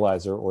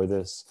stabilizer or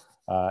this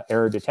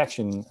error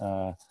detection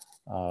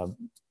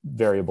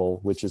variable,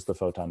 which is the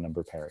photon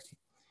number parity.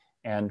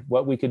 And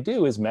what we could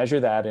do is measure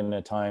that in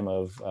a time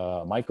of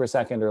a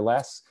microsecond or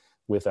less.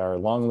 With our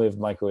long-lived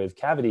microwave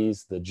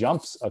cavities, the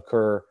jumps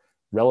occur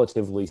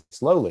relatively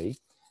slowly.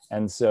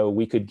 And so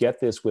we could get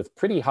this with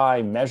pretty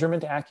high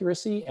measurement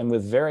accuracy and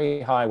with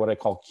very high what I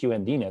call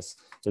QND-ness.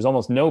 There's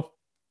almost no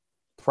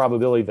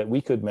probability that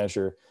we could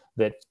measure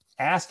that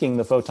asking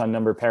the photon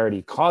number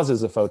parity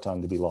causes a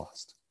photon to be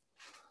lost.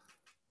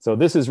 So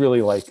this is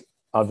really like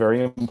a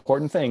very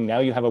important thing. Now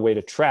you have a way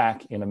to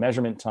track in a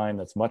measurement time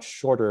that's much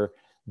shorter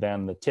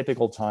than the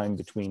typical time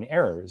between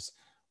errors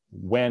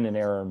when an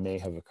error may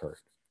have occurred.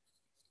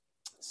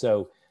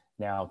 So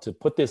now to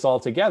put this all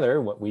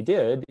together, what we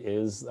did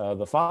is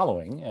the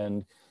following.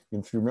 And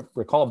if you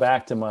recall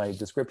back to my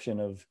description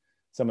of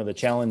some of the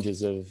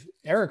challenges of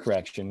error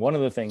correction, one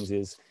of the things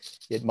is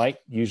it might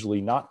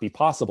usually not be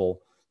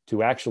possible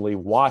to actually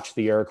watch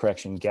the error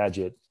correction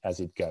gadget as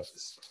it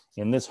goes.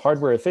 In this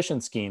hardware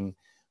efficient scheme,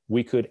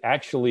 we could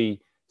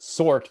actually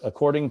sort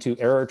according to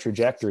error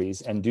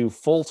trajectories and do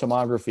full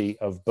tomography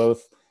of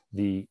both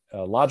the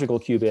logical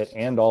qubit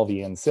and all the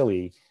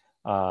ancilli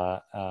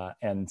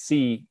and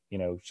see,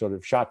 sort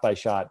of shot by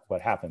shot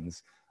what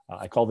happens.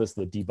 I call this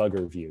the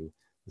debugger view.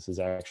 This is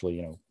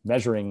actually,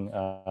 measuring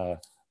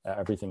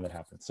everything that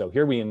happens. So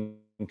here we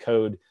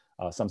encode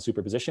some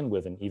superposition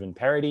with an even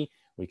parity.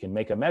 We can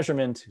make a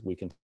measurement. We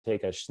can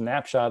take a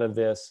snapshot of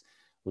this.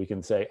 We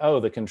can say, oh,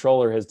 the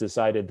controller has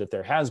decided that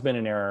there has been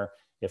an error.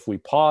 If we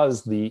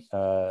pause the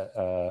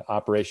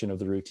operation of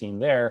the routine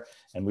there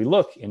and we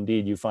look,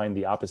 indeed, you find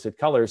the opposite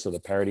color. So the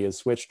parity is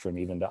switched from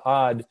even to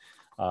odd.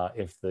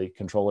 If the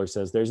controller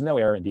says there's no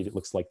error, indeed, it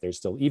looks like there's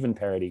still even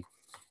parity.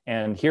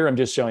 And here I'm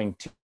just showing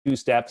two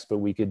steps, but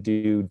we could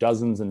do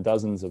dozens and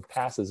dozens of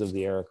passes of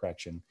the error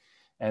correction.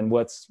 And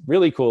what's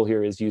really cool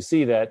here is you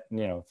see that,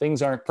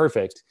 things aren't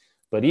perfect,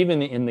 but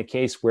even in the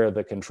case where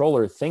the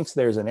controller thinks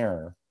there's an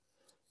error,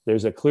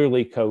 there's a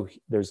clearly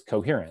there's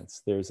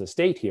coherence. There's a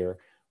state here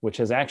which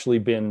has actually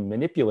been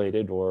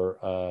manipulated, or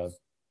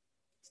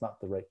it's not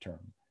the right term.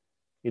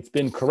 It's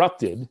been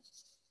corrupted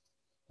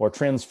or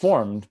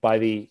transformed by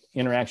the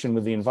interaction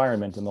with the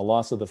environment and the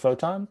loss of the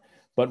photon.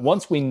 But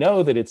once we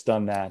know that it's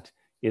done that,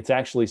 it's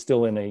actually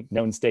still in a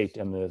known state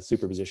and the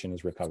superposition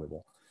is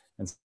recoverable.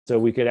 And so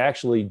we could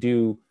actually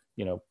do,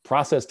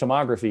 process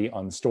tomography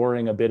on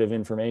storing a bit of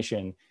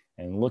information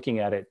and looking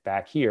at it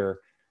back here,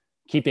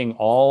 keeping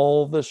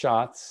all the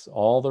shots,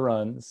 all the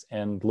runs,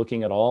 and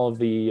looking at all of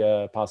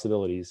the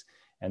possibilities.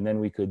 And then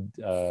we could,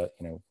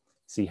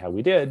 see how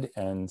we did.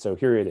 And so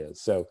here it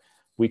is. So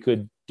we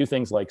could do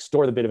things like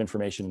store the bit of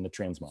information in the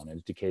transmon and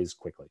it decays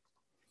quickly.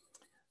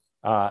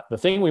 The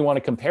thing we want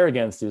to compare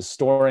against is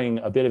storing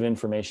a bit of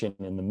information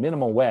in the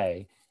minimal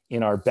way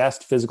in our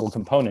best physical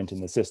component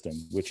in the system,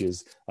 which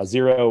is a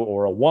 0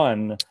 or a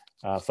 1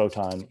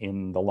 photon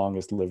in the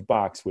longest lived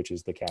box, which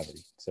is the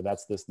cavity. So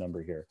that's this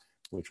number here,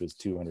 which was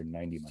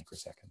 290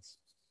 microseconds.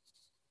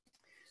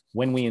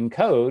 When we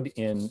encode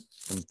in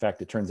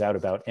fact, it turns out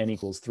about n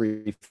equals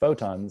 3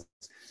 photons,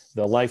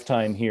 the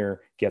lifetime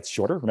here gets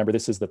shorter. Remember,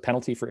 this is the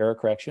penalty for error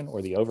correction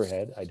or the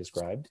overhead I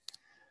described.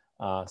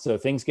 So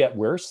things get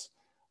worse.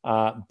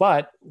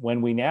 But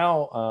when we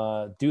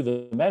now do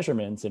the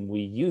measurements and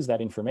we use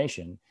that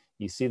information,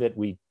 you see that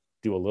we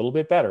do a little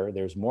bit better.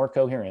 There's more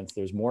coherence.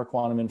 There's more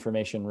quantum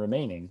information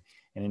remaining.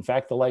 And in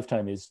fact, the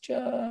lifetime is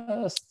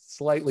just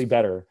slightly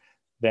better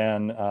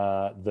than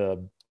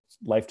the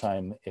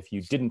lifetime if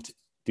you didn't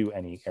do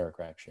any error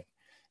correction.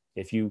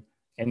 If you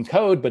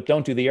encode but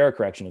don't do the error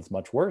correction, it's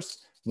much worse.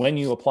 When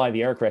you apply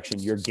the error correction,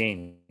 you're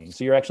gaining.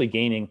 So you're actually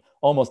gaining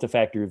almost a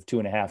factor of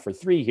 2.5 or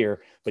 3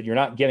 here, but you're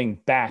not getting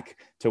back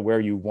to where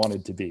you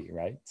wanted to be,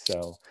 right?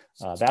 So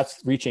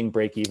that's reaching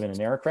break even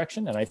in error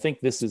correction. And I think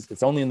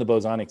it's only in the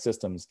bosonic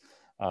systems,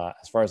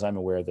 as far as I'm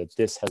aware, that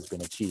this has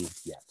been achieved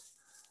yet.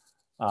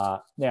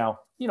 Now,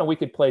 we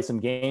could play some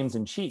games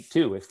and cheat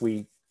too. If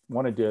we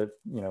wanted to,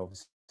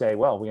 say,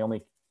 well, we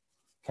only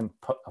can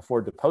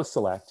afford to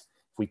post-select.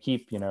 If we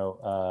keep,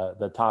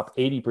 the top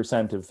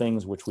 80% of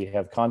things which we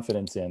have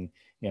confidence in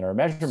our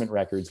measurement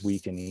records, we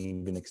can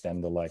even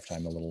extend the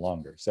lifetime a little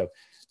longer. So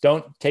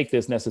don't take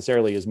this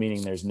necessarily as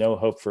meaning there's no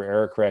hope for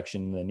error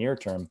correction in the near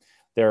term.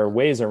 There are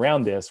ways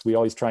around this. We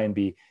always try and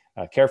be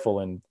careful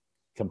and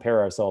compare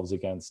ourselves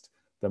against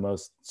the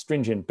most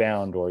stringent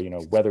bound, or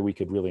whether we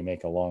could really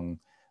make a long-term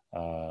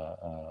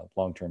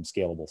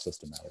scalable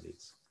system out of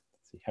these.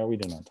 Let's see, how are we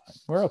doing on time?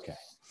 We're okay.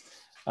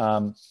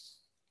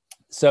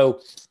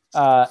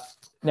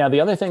 Now,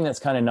 the other thing that's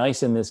kind of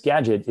nice in this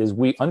gadget is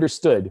we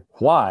understood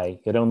why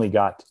it only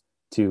got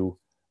to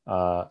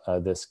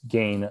this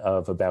gain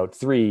of about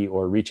 3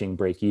 or reaching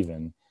break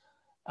even.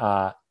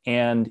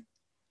 And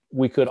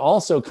we could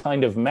also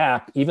kind of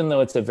map, even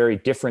though it's a very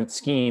different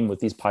scheme with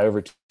these pi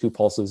over 2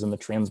 pulses and the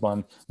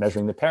transmon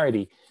measuring the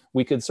parity,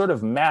 we could sort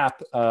of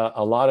map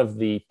a lot of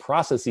the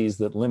processes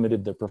that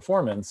limited the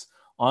performance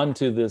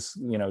onto this,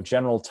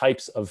 general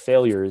types of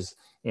failures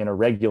in a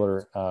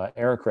regular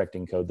error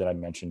correcting code that I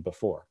mentioned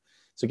before.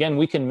 So again,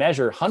 we can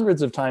measure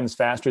hundreds of times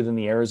faster than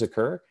the errors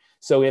occur.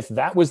 So if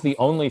that was the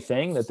only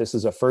thing, that this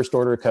is a first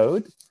order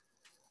code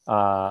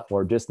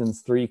or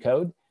distance 3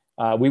 code,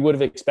 we would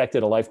have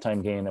expected a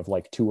lifetime gain of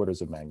like 2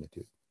 orders of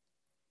magnitude.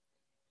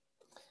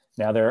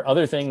 Now, there are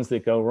other things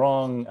that go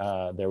wrong.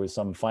 There was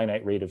some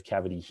finite rate of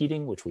cavity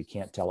heating, which we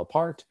can't tell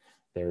apart.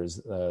 There's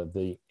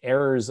the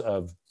errors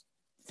of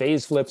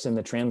phase flips in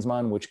the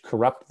transmon, which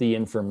corrupt the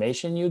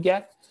information you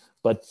get,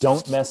 but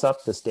don't mess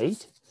up the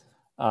state.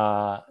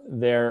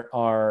 There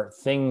are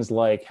things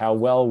like how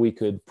well we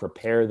could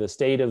prepare the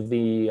state of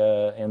the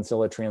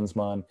ancilla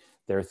transmon.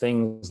 There are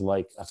things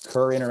like a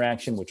Kerr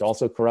interaction, which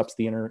also corrupts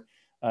the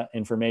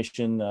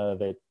information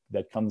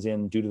that comes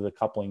in due to the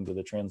coupling to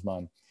the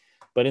transmon.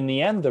 But in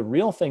the end, the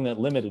real thing that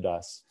limited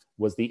us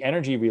was the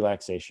energy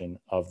relaxation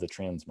of the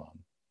transmon.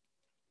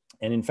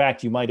 And in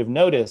fact, you might have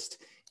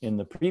noticed in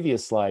the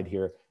previous slide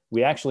here,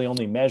 we actually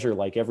only measure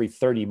like every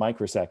 30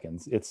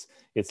 microseconds.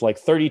 It's like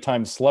 30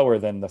 times slower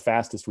than the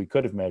fastest we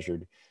could have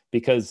measured,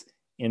 because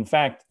in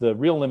fact, the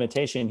real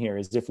limitation here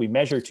is if we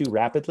measure too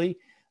rapidly,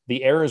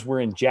 the errors we're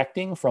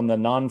injecting from the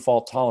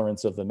non-fault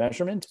tolerance of the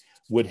measurement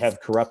would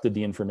have corrupted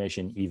the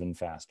information even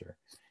faster.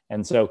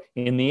 And so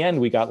in the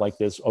end, we got like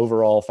this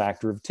overall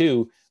factor of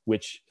 2,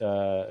 which,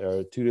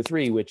 or 2 to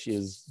 3, which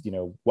is,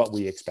 what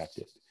we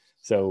expected.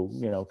 So,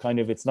 kind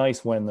of, it's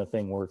nice when the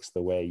thing works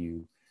the way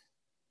you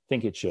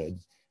think it should.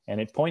 And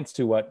it points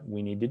to what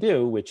we need to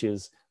do, which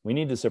is we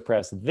need to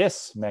suppress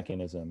this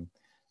mechanism,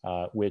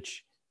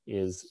 which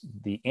is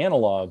the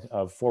analog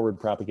of forward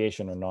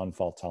propagation or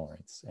non-fault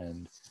tolerance.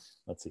 And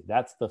let's see,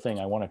 that's the thing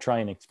I want to try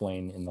and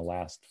explain in the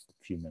last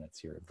few minutes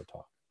here of the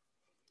talk.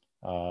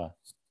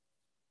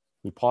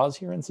 We pause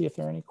here and see if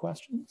there are any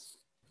questions.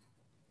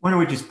 Why don't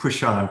we just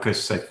push on,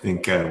 because I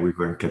think we're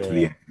going to get to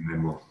the end, and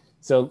then we'll...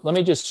 So let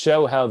me just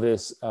show how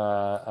this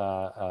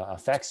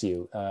affects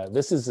you.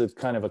 This is a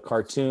kind of a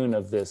cartoon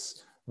of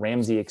this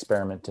Ramsey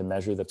experiment to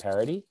measure the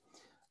parity.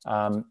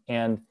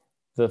 And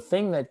the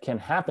thing that can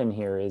happen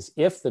here is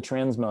if the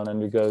transmon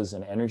undergoes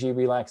an energy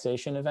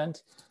relaxation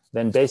event,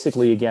 then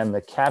basically, again,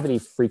 the cavity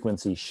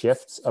frequency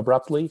shifts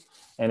abruptly,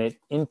 and it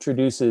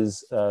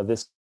introduces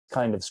this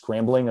kind of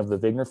scrambling of the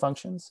Wigner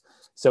functions.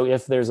 So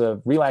if there's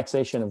a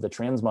relaxation of the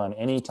transmon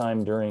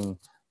anytime during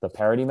the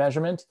parity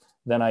measurement,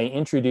 then I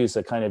introduce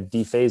a kind of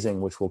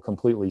dephasing, which will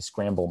completely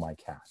scramble my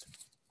cat.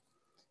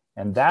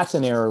 And that's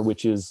an error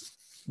which is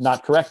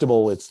not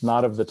correctable. It's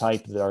not of the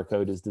type that our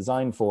code is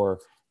designed for,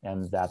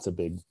 and that's a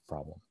big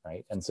problem,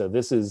 right? And so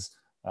this is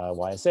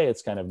why I say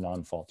it's kind of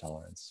non-fault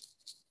tolerance.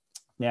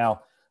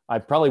 Now, I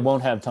probably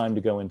won't have time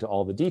to go into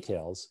all the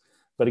details,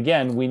 but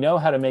again, we know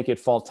how to make it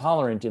fault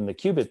tolerant in the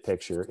qubit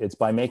picture. It's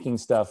by making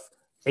stuff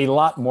a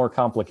lot more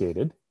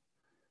complicated.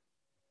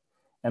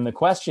 And the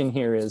question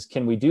here is,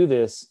 can we do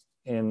this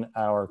in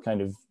our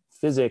kind of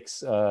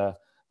physics,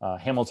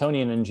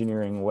 Hamiltonian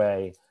engineering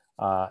way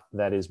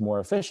that is more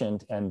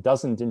efficient and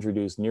doesn't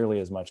introduce nearly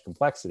as much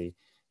complexity?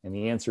 And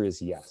the answer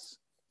is yes.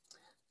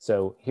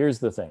 So here's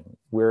the thing.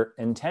 We're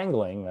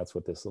entangling, that's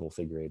what this little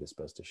figure 8 is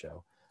supposed to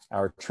show,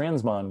 our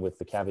transmon with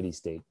the cavity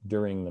state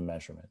during the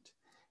measurement.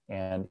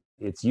 And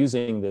it's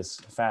using this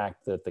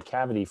fact that the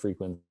cavity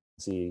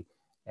frequency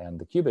and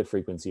the qubit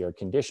frequency are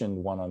conditioned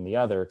one on the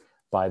other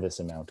by this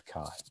amount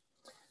chi.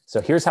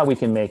 So here's how we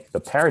can make the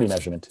parity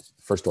measurement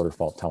first order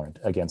fault tolerant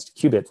against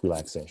qubit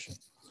relaxation.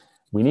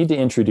 We need to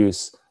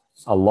introduce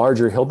a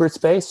larger Hilbert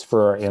space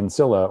for our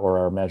ancilla or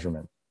our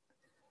measurement.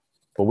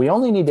 But we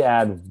only need to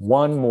add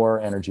one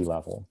more energy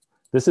level.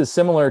 This is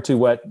similar to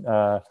what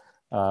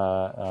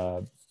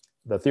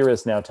the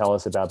theorists now tell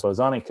us about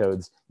bosonic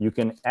codes. You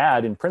can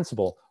add, in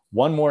principle,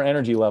 one more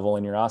energy level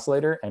in your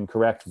oscillator and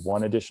correct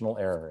one additional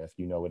error if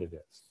you know what it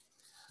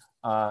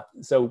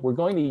is. So we're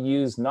going to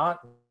use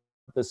not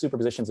the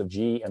superpositions of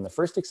G and the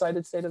first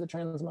excited state of the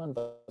transmon,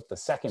 but the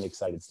second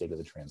excited state of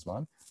the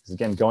transmon. This is,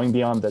 again, going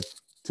beyond the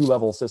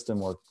two-level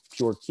system or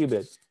pure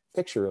qubit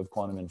picture of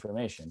quantum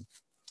information.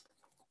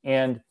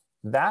 And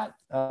that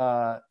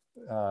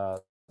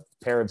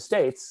pair of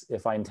states,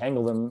 if I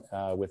entangle them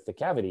with the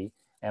cavity,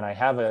 and I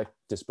have a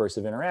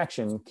dispersive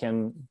interaction,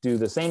 can do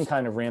the same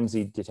kind of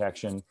Ramsey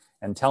detection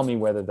and tell me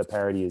whether the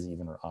parity is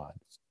even or odd.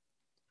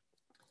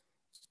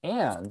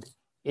 And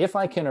if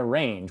I can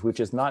arrange, which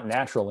is not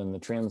natural in the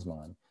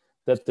transmon,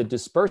 that the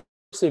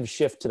dispersive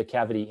shift to the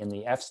cavity in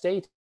the F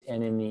state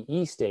and in the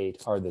E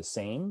state are the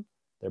same,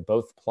 they're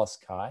both plus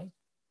chi,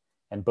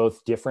 and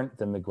both different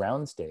than the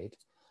ground state,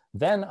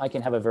 then I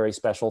can have a very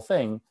special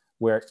thing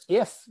where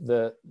if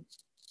the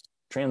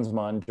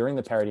transmon during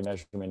the parity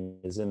measurement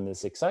is in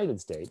this excited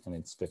state, and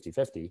it's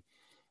 50-50,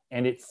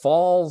 and it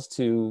falls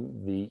to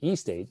the E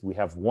state, we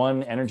have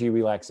one energy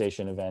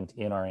relaxation event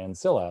in our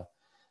ancilla,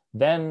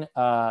 then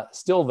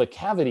still the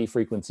cavity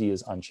frequency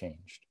is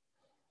unchanged.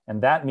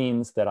 And that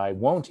means that I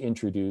won't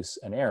introduce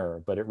an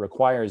error, but it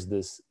requires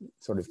this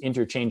sort of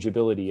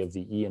interchangeability of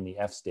the E and the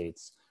F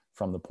states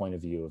from the point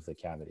of view of the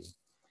cavity.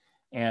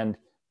 And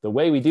the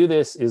way we do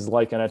this is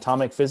like an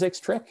atomic physics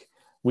trick.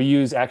 We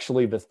use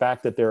actually the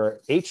fact that there are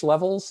H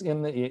levels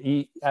in the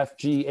E, F,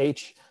 G,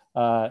 H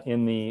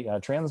in the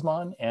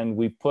transmon, and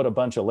we put a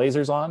bunch of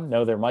lasers on.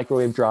 No, they're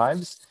microwave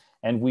drives,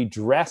 and we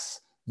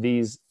dress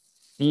these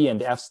E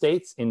and F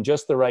states in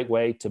just the right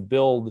way to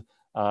build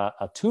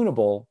a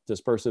tunable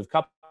dispersive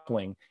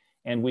coupling,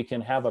 and we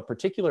can have a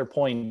particular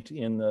point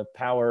in the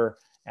power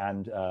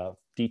and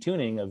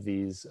detuning of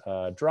these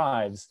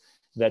drives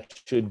that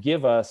should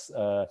give us,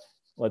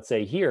 let's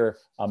say here,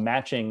 a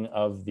matching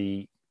of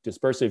the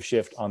dispersive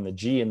shift on the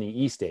G and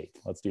the E state.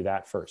 Let's do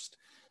that first.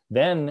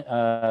 Then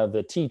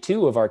the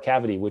T2 of our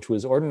cavity, which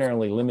was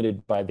ordinarily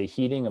limited by the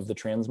heating of the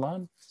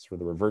transmon, sort of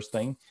the reverse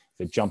thing.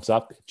 If it jumps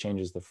up, it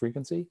changes the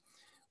frequency.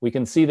 We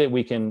can see that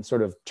we can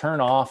sort of turn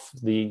off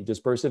the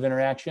dispersive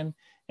interaction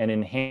and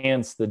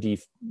enhance the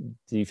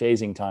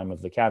dephasing time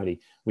of the cavity.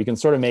 We can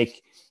sort of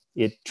make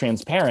it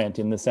transparent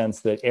in the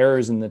sense that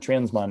errors in the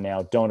transmon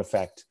now don't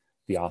affect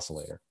the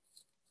oscillator.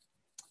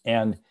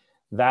 And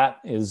that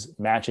is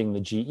matching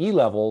the GE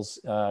levels.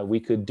 We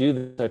could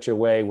do such a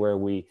way where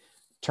we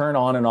turn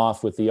on and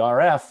off with the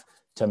RF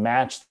to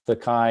match the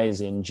chi's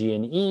in G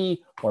and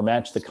E, or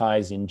match the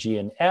chi's in G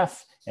and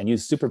F, and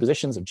use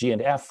superpositions of G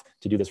and F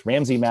to do this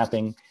Ramsey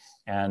mapping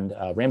and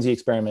Ramsey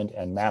experiment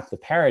and map the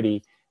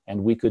parity.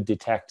 And we could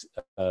detect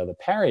the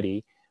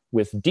parity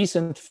with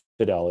decent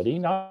fidelity,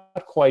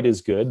 not quite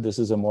as good. This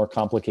is a more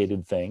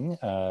complicated thing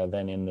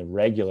than in the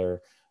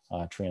regular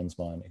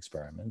transmon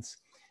experiments.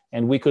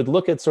 And we could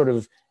look at sort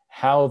of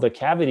how the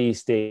cavity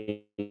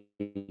state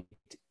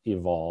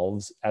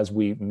evolves as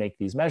we make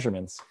these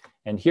measurements.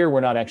 And here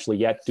we're not actually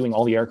yet doing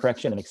all the error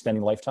correction and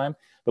extending lifetime,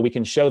 but we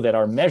can show that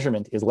our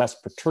measurement is less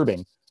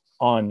perturbing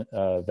on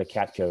the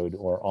cat code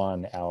or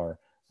on our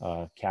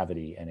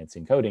cavity and its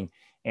encoding.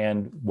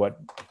 And what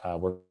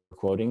we're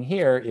quoting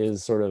here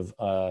is sort of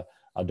a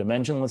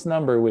dimensionless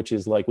number, which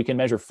is like we can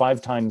measure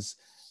 5 times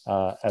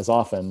as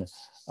often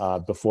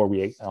before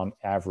we, on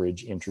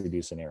average,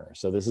 introduce an error.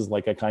 So this is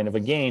like a kind of a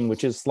gain,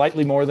 which is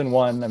slightly more than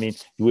 1. I mean,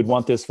 you would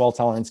want this fault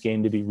tolerance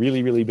gain to be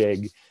really, really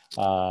big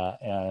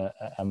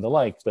and the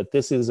like, but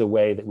this is a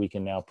way that we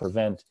can now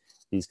prevent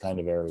these kind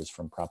of errors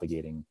from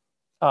propagating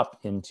up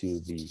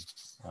into the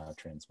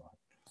transmon.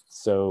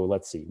 So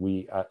let's see,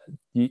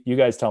 you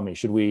guys tell me,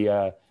 should we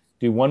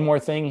do one more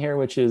thing here,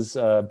 which is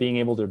being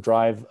able to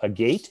drive a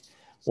gate?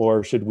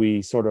 Or should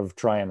we sort of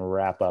try and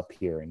wrap up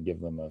here and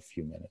give them a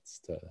few minutes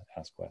to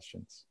ask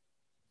questions?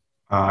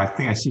 I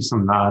think I see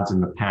some nods in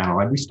the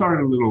panel. And we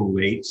started a little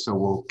late, so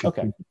we'll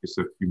continue just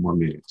a few more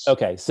minutes.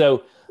 Okay,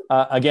 so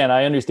again,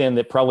 I understand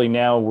that probably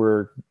now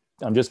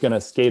I'm just gonna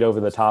skate over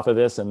the top of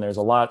this, and there's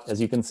a lot, as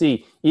you can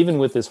see, even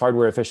with this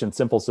hardware efficient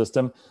simple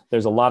system,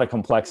 there's a lot of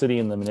complexity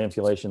in the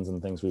manipulations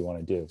and things we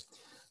wanna do.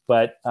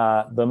 But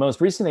the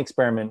most recent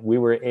experiment, we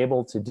were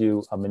able to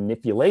do a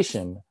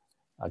manipulation,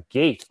 a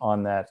gate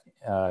on that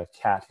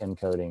cat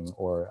encoding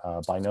or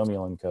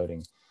binomial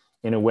encoding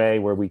in a way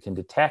where we can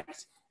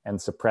detect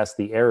and suppress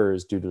the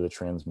errors due to the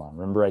transmon.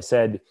 Remember I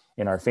said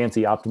in our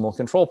fancy optimal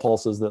control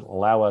pulses that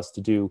allow us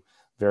to do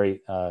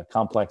very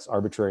complex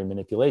arbitrary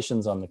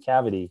manipulations on the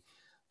cavity.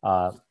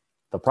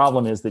 The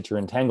problem is that you're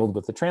entangled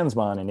with the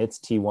transmon, and its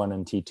T1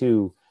 and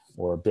T2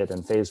 or bit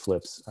and phase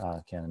flips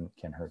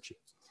can hurt you.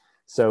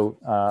 So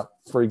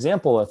for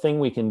example, a thing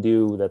we can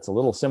do that's a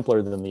little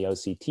simpler than the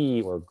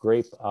OCT or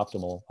grape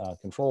optimal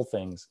control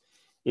things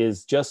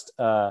is just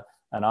an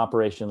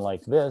operation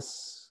like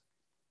this,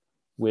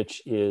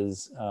 which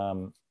is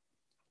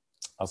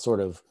a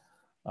sort of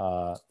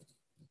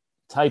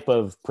type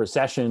of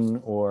precession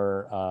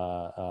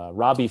or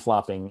Rabi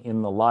flopping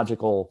in the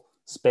logical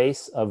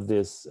space of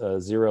this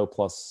 0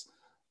 plus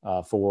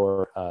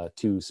 4,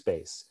 2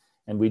 space.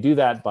 And we do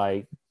that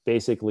by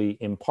basically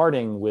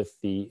imparting with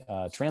the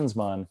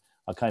transmon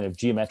a kind of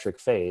geometric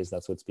phase,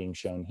 that's what's being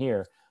shown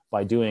here,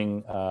 by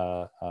doing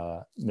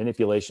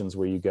manipulations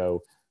where you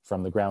go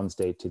from the ground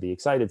state to the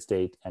excited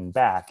state and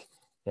back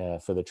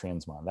for the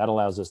transmon. That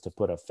allows us to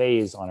put a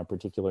phase on a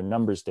particular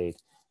number state,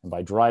 and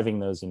by driving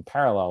those in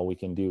parallel, we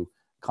can do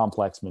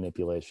complex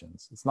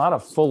manipulations. It's not a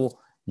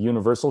full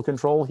universal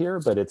control here,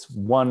 but it's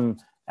one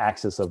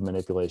axis of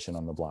manipulation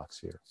on the block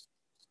sphere.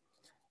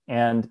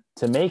 And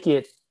to make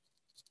it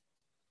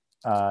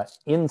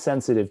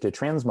insensitive to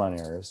transmon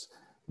errors,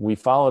 we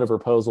followed a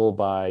proposal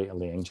by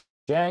Liang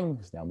Jiang,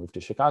 who's now moved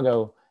to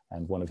Chicago,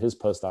 and one of his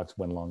postdocs,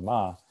 Wenlong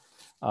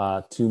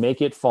Ma, to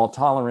make it fault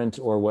tolerant,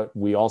 or what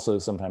we also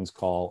sometimes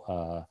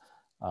call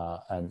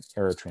an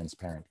error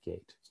transparent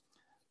gate.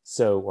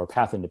 So, or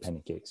path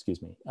independent gate,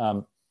 excuse me.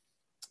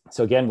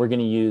 So again, we're going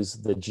to use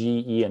the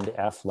G, E, and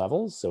F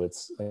levels. So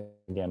it's,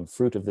 again,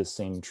 fruit of this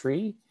same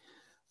tree.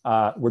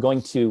 We're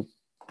going to,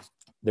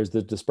 there's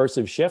the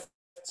dispersive shift.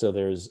 So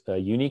there's a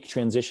unique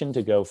transition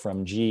to go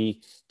from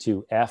G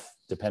to F,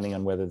 depending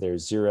on whether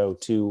there's 0,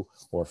 2,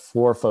 or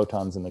 4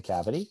 photons in the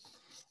cavity.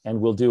 And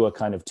we'll do a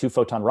kind of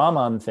 2-photon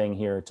Raman thing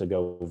here to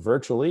go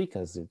virtually,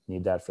 because you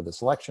need that for the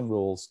selection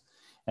rules.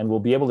 And we'll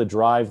be able to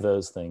drive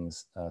those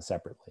things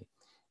separately.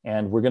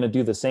 And we're going to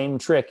do the same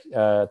trick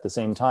at the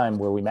same time,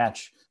 where we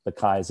match the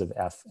chi's of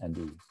F and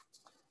E.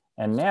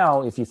 And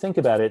now, if you think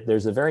about it,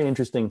 there's a very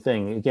interesting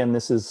thing. Again,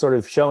 this is sort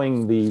of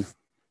showing the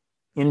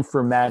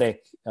informatic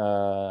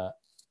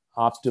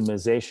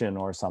optimization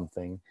or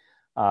something.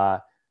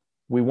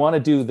 We want to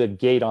do the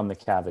gate on the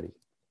cavity.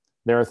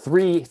 There are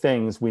 3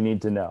 things we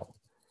need to know.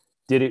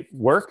 Did it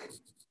work?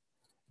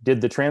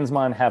 Did the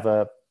transmon have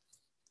a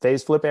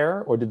phase flip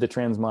error, or did the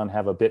transmon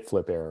have a bit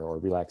flip error or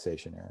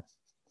relaxation error?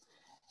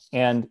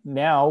 And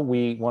now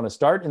we want to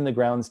start in the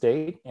ground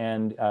state,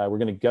 and we're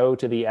going to go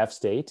to the F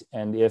state.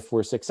 And if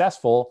we're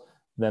successful,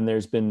 then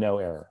there's been no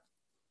error.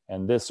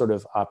 And this sort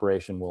of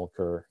operation will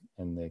occur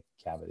in the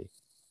cavity.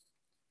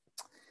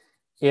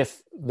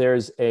 If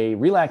there's a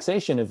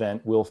relaxation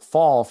event, we'll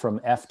fall from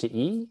F to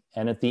E.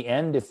 And at the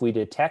end, if we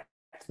detect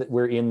that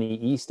we're in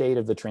the E state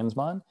of the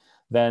transmon,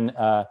 then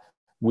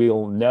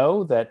we'll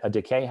know that a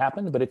decay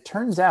happened. But it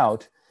turns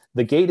out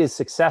the gate is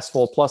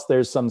successful, plus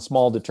there's some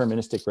small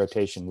deterministic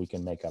rotation we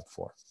can make up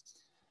for.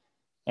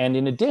 And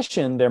in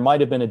addition, there might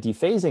have been a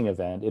dephasing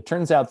event. It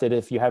turns out that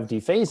if you have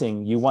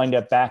dephasing, you wind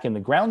up back in the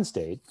ground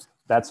state.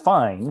 That's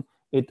fine.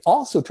 It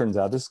also turns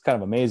out, this is kind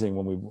of amazing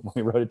when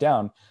we wrote it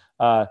down,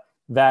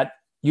 that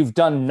you've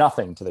done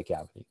nothing to the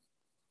cavity.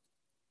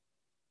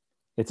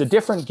 It's a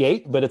different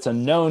gate, but it's a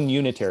known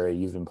unitary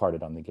you've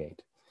imparted on the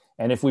gate.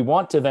 And if we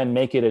want to then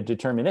make it a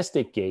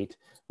deterministic gate,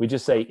 we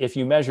just say, if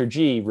you measure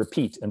G,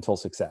 repeat until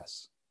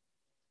success.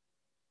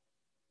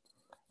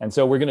 And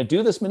so we're going to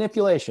do this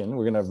manipulation.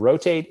 We're going to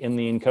rotate in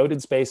the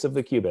encoded space of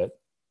the qubit,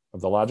 of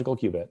the logical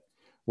qubit.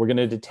 We're going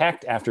to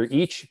detect after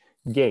each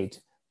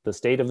gate the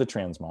state of the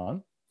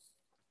transmon.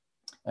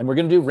 And we're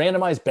going to do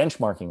randomized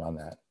benchmarking on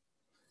that.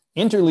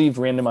 Interleaved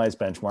randomized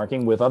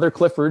benchmarking with other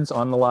Cliffords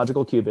on the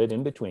logical qubit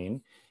in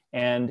between.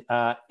 And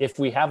if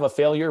we have a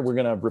failure, we're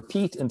going to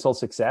repeat until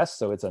success.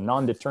 So it's a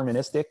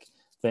non-deterministic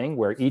thing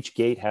where each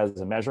gate has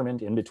a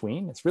measurement in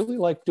between. It's really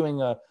like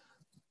doing a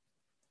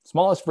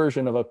smallest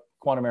version of a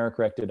quantum error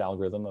corrected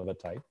algorithm of a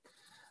type.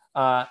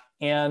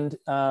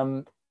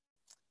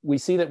 We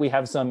see that we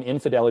have some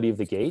infidelity of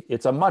the gate.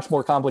 It's a much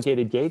more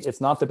complicated gate.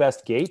 It's not the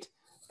best gate.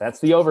 That's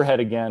the overhead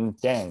again,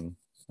 dang,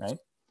 right?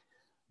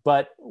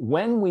 But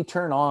when we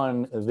turn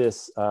on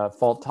this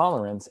fault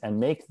tolerance and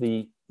make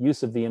the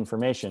use of the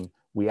information,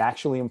 we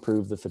actually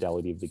improve the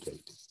fidelity of the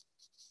gate.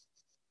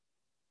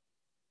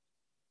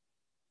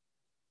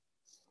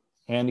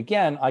 And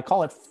again, I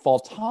call it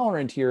fault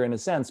tolerant here in a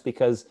sense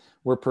because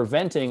we're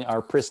preventing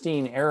our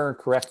pristine error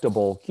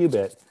correctable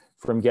qubit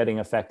from getting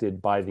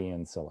affected by the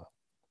ancilla.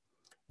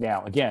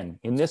 Now, again,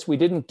 in this, we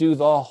didn't do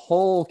the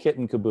whole kit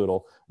and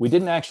caboodle. We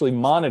didn't actually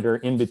monitor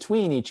in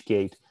between each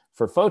gate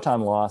for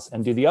photon loss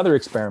and do the other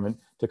experiment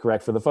to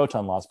correct for the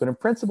photon loss. But in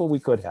principle, we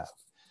could have.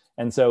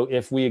 And so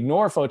if we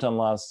ignore photon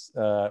loss,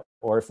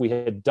 or if we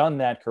had done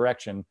that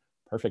correction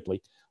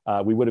perfectly,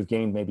 we would have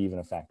gained maybe even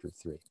a factor of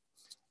 3.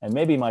 And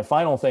maybe my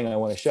final thing I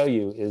want to show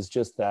you is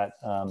just that,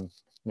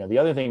 the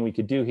other thing we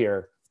could do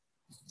here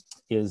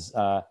is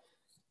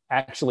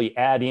actually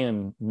add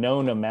in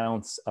known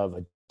amounts of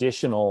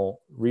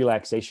additional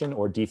relaxation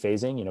or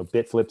dephasing,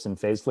 bit flips and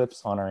phase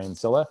flips on our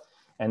ancilla,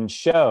 and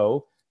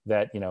show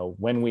that,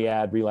 when we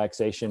add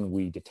relaxation,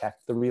 we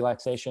detect the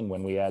relaxation.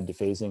 When we add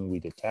dephasing, we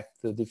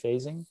detect the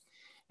dephasing.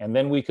 And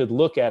then we could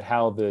look at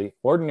how the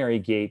ordinary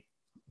gate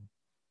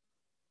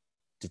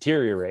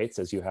deteriorates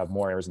as you have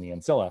more errors in the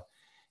ancilla.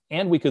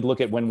 And we could look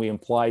at when we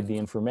implied the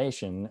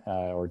information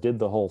or did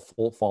the whole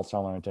fault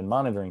tolerant and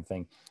monitoring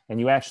thing. And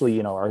you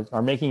actually,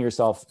 are making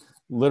yourself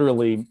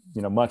literally,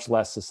 much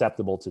less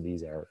susceptible to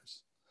these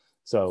errors.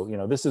 So,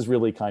 this is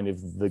really kind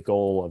of the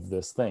goal of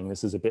this thing.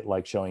 This is a bit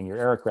like showing your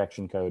error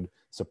correction code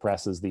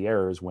suppresses the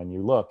errors when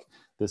you look.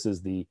 This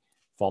is the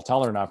fault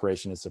tolerant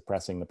operation is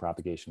suppressing the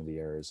propagation of the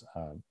errors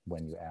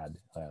when you add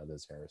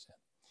those errors in.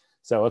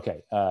 So,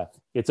 okay,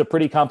 it's a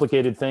pretty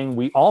complicated thing.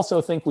 We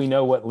also think we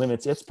know what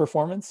limits its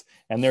performance,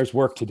 and there's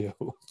work to do.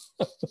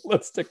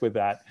 Let's stick with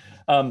that.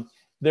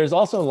 There's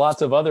also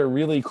lots of other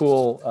really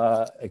cool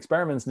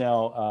experiments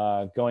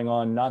now going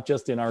on, not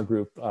just in our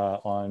group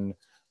on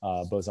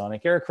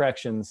bosonic error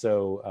correction.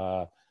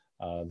 So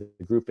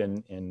the group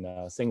in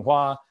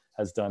Tsinghua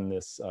has done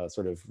this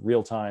sort of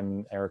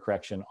real-time error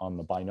correction on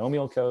the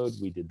binomial code.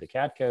 We did the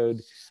CAT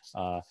code.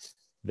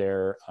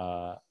 There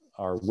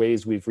are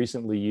ways we've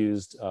recently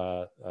used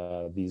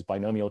these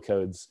binomial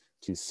codes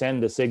to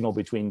send a signal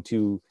between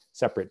 2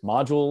 separate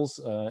modules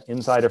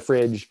inside a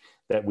fridge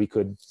that we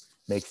could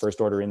make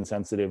first order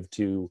insensitive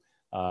to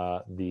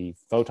the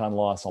photon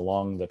loss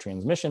along the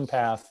transmission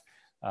path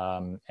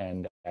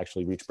and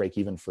actually reach break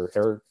even for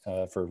error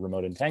for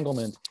remote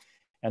entanglement.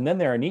 And then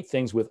there are neat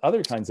things with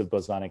other kinds of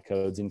bosonic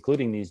codes,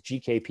 including these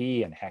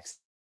GKP and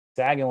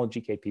hexagonal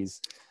GKPs,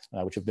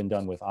 which have been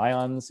done with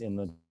ions in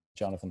the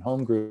Jonathan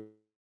Holm group.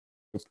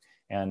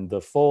 And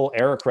the full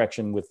error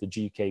correction with the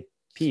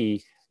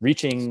GKP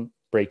reaching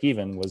break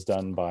even was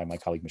done by my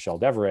colleague Michel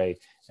Deveray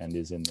and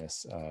is in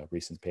this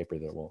recent paper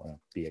that will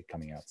be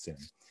coming out soon.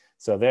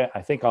 So there,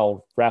 I think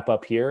I'll wrap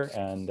up here,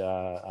 and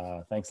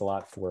thanks a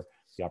lot for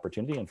the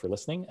opportunity and for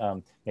listening.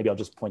 Maybe I'll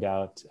just point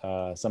out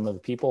some of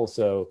the people.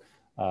 So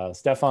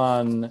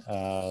Stefan,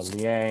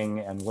 Liang,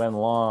 and Wen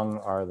Long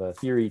are the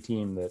theory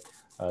team that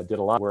did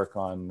a lot of work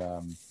on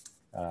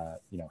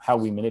how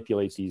we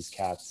manipulate these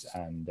cats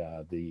and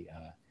the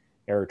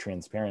error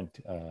transparent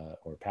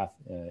or path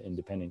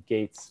independent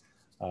gates.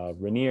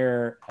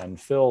 Rainier and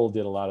Phil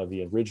did a lot of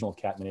the original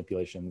cat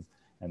manipulations,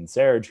 and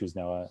Serge, who's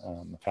now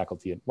a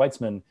faculty at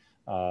Weitzman,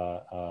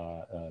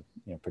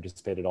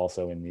 participated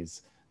also in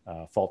these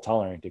fault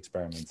tolerant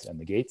experiments and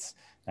the gates.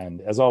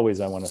 And as always,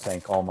 I want to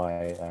thank all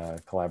my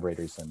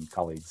collaborators and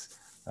colleagues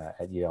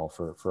at Yale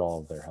for all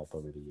of their help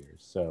over the years.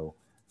 So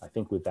I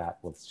think with that,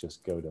 let's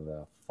just go to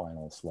the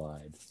final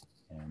slide.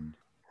 And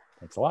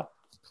thanks a lot.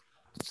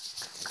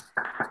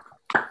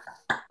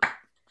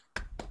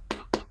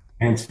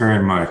 Thanks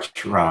very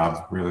much,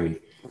 Rob.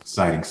 Really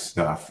exciting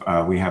stuff.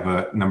 We have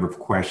a number of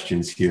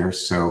questions here,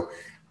 so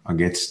I'll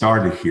get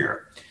started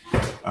here.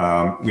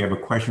 We have a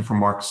question from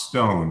Mark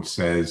Stone.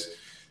 Says,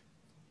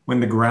 when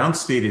the ground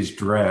state is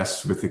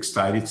dressed with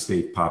excited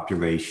state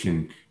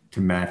population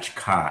to match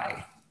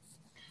chi,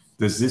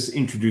 does this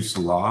introduce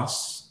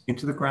loss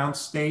into the ground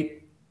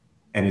state?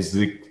 And is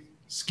the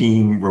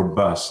scheme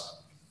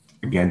robust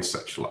against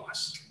such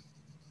loss?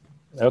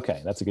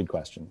 Okay, that's a good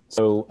question.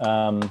 So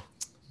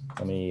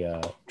let me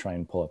try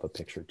and pull up a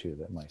picture too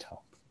that might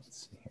help.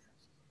 Let's see here.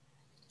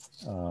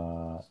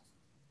 Well,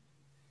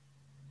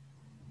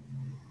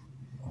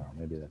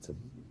 maybe that's a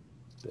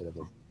bit of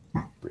a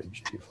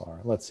bridge too far.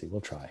 Let's see,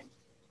 we'll try.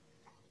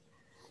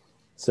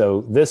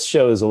 So this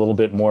shows a little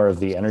bit more of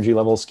the energy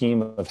level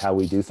scheme of how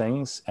we do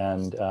things.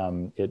 And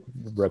it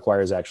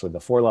requires actually the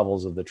 4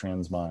 levels of the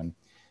transmon.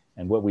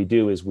 And what we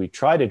do is we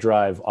try to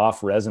drive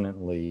off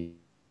resonantly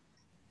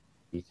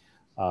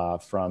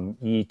from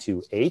E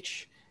to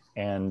H.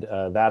 And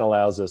that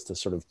allows us to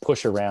sort of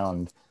push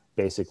around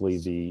basically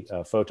the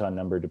photon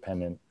number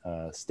dependent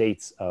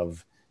states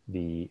of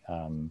the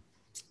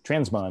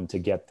transmon to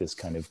get this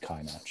kind of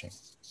chi matching.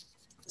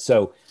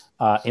 So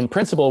in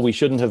principle, we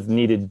shouldn't have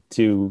needed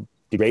to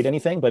degrade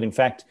anything, but in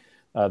fact,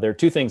 there are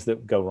 2 things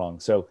that go wrong.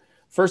 So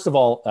first of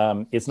all,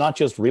 it's not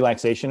just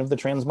relaxation of the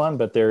transmon,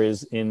 but there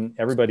is in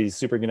everybody's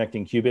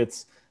superconducting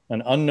qubits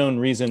an unknown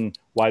reason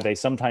why they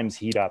sometimes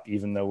heat up,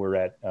 even though we're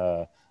at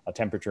a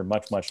temperature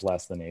much, much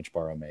less than h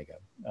bar omega.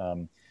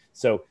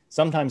 So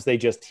sometimes they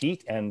just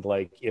heat, and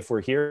like if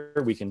we're here,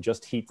 we can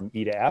just heat from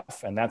E to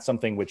F, and that's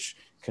something which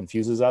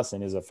confuses us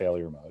and is a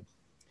failure mode.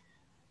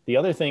 The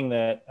other thing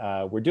that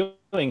we're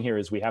doing here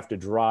is we have to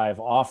drive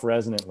off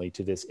resonantly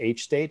to this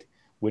H state,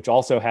 which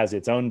also has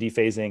its own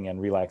dephasing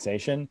and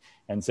relaxation.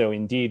 And so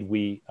indeed,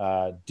 we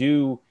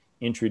do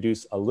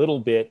introduce a little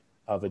bit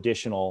of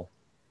additional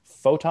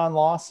photon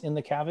loss in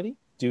the cavity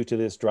due to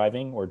this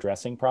driving or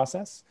dressing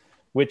process,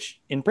 which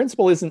in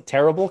principle isn't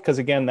terrible, because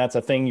again, that's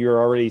a thing you're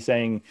already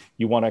saying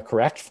you want to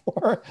correct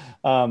for.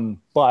 And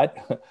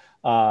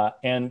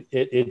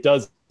it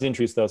does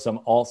introduce though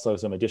some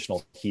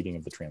additional heating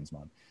of the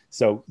transmon.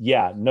 So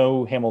yeah,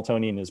 no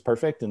Hamiltonian is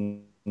perfect,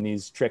 and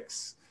these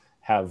tricks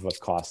have a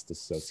cost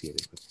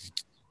associated with them.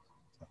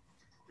 So.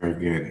 Very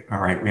good. All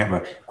right, we have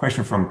a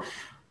question from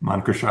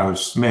Monica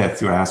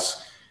Schuyler-Smith, who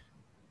asks,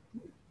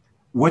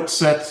 what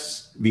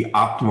sets the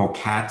optimal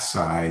cat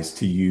size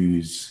to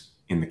use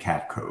in the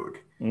cat code?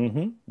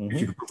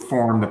 If you could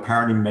perform the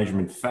parity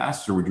measurement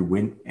faster, would you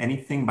win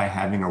anything by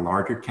having a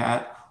larger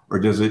cat? Or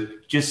does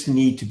it just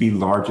need to be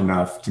large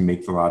enough to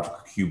make the logical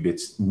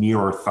qubits near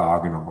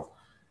orthogonal?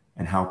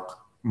 And how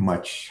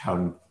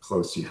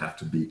close you have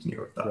to be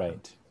near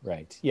orthogonal?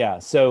 Right. Yeah,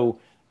 so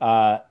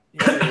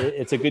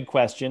it's a good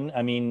question.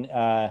 I mean,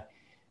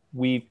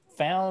 we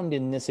found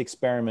in this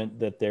experiment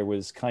that there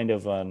was kind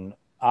of an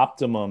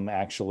optimum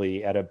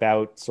actually at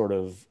about sort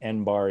of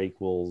n bar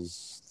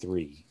equals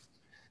 3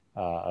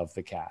 of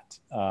the cat.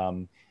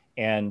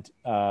 And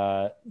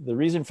the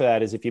reason for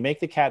that is if you make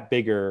the cat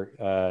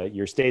bigger,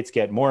 your states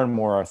get more and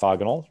more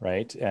orthogonal,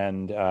 right?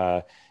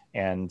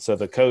 And so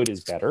the code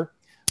is better.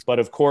 But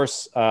of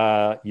course,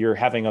 you're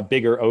having a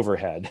bigger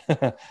overhead,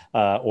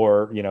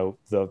 or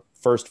the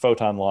first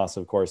photon loss,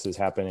 of course, is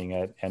happening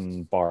at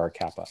n bar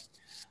kappa,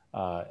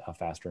 a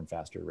faster and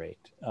faster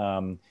rate.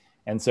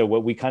 And so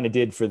what we kind of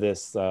did for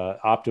this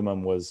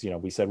optimum was,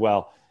 we said,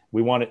 well,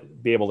 we want to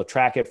be able to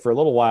track it for a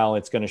little while.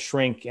 It's going to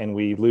shrink, and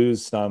we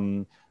lose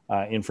some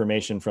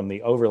information from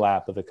the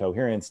overlap of the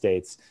coherent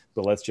states,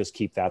 but let's just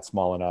keep that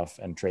small enough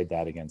and trade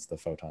that against the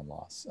photon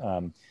loss.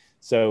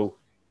 So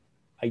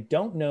I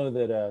don't know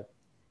that a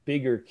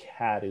bigger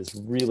cat is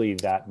really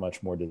that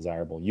much more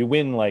desirable. You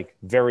win like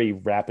very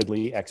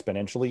rapidly,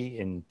 exponentially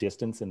in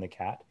distance in the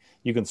cat.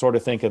 You can sort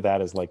of think of that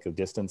as like the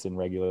distance in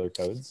regular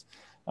codes.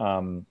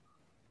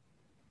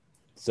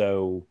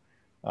 So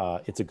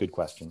it's a good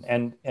question.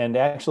 And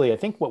actually, I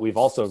think what we've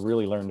also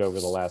really learned over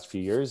the last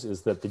few years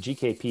is that the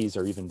GKPs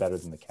are even better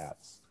than the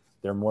cats.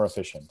 They're more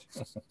efficient.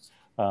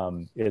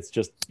 It's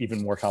just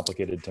even more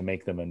complicated to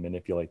make them and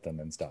manipulate them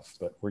and stuff,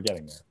 but we're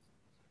getting there.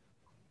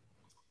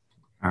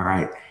 All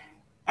right.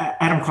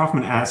 Adam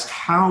Kaufman asked,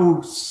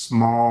 how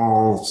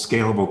small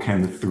scalable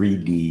can the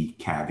 3D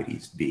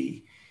cavities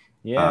be?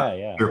 Is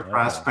there a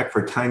prospect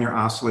for tinier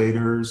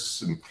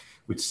oscillators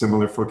with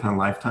similar photon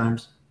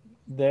lifetimes?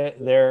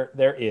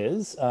 There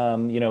is.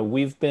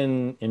 We've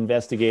been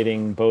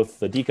investigating both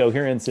the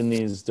decoherence in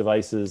these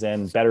devices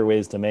and better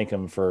ways to make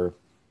them for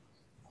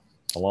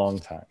a long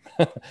time.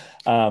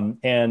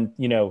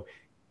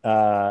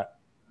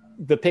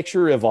 The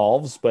picture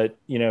evolves, but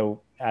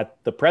at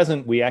the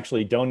present, we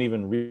actually don't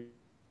even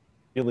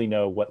really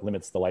know what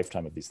limits the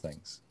lifetime of these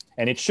things.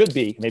 And it should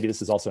be, maybe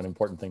this is also an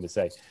important thing to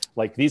say,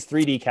 like these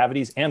 3D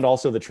cavities and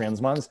also the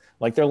transmons,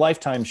 like their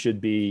lifetime should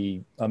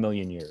be 1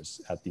 million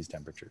years at these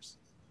temperatures.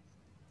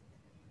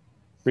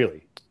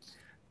 Really.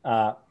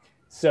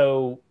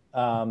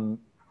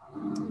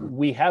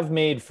 We have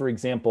made, for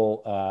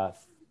example,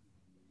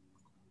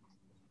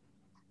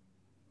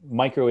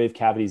 microwave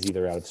cavities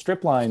either out of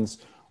strip lines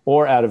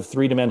or out of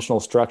three-dimensional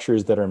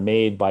structures that are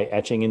made by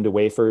etching into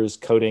wafers,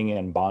 coating,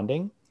 and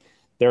bonding.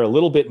 They're a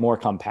little bit more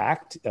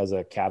compact as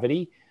a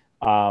cavity,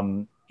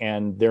 and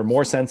they're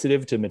more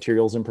sensitive to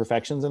materials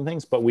imperfections and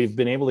things, but we've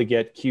been able to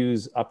get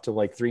Qs up to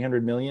like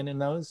 300 million in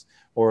those,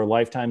 or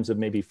lifetimes of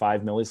maybe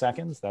 5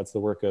 milliseconds. That's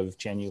the work of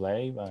Chen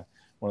Yulei,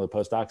 one of the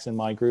postdocs in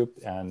my group,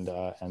 and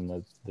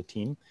the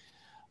team.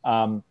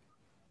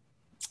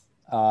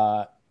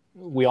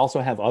 We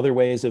also have other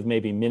ways of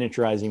maybe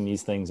miniaturizing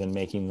these things and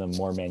making them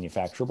more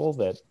manufacturable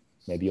that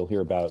maybe you'll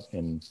hear about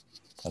in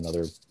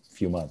another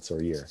few months or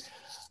a year.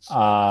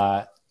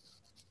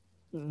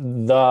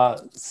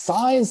 The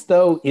size,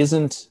 though,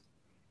 isn't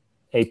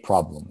a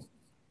problem.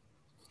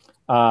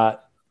 The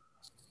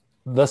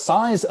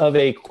size of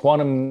a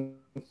quantum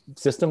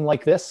system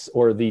like this,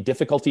 or the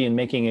difficulty in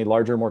making a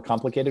larger, more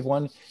complicated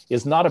one,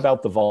 is not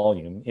about the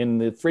volume. In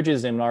the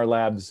fridges in our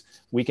labs,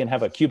 we can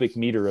have a cubic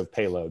meter of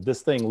payload.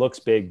 This thing looks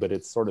big, but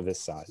it's sort of this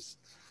size.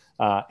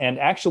 And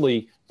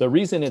actually, the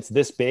reason it's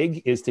this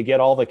big is to get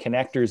all the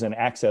connectors and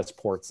access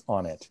ports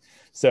on it.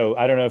 So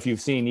I don't know if you've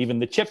seen even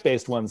the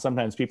chip-based ones.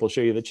 Sometimes people show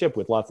you the chip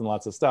with lots and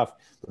lots of stuff.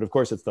 But of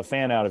course, it's the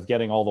fan out of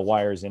getting all the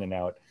wires in and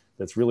out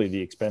that's really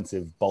the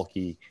expensive,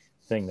 bulky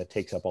thing that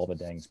takes up all the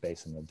dang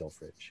space in the Dill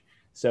fridge.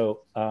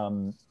 So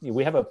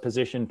we have a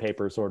position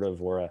paper sort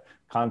of, or a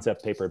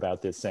concept paper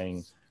about this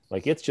saying,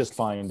 like, it's just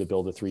fine to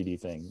build a 3D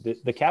thing.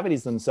 The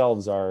cavities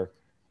themselves are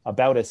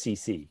about a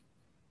cc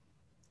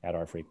at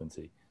our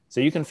frequency.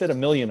 So you can fit 1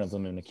 million of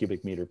them in a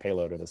cubic meter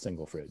payload at a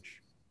single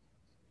fridge.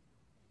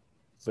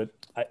 But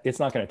it's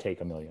not going to take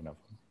 1 million of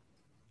them.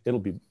 It'll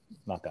be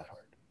not that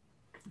hard.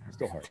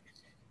 Still hard,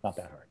 not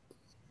that hard.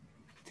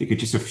 Take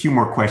just a few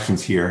more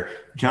questions here.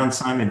 John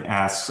Simon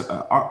asks,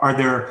 are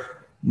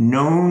there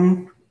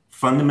known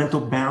fundamental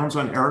bounds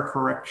on error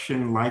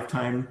correction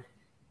lifetime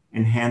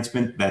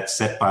enhancement that's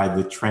set by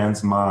the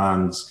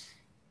transmon's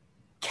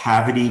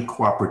cavity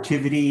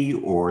cooperativity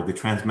or the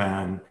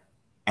transmon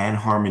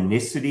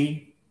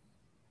anharmonicity?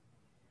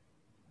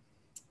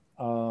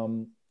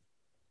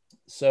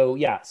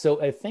 So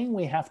a thing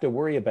we have to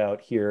worry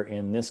about here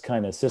in this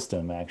kind of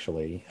system,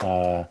 actually,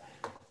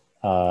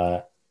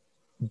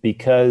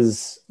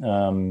 because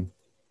the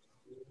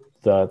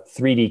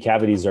 3D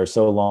cavities are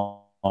so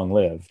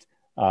long-lived,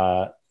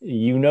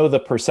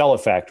 the Purcell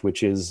effect,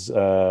 which is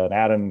an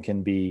atom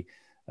can be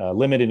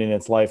limited in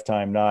its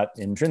lifetime, not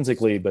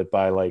intrinsically, but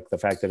by like the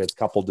fact that it's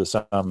coupled to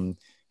some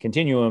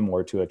continuum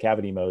or to a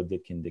cavity mode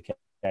that can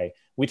decay.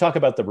 We talk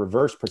about the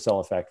reverse Purcell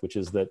effect, which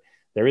is that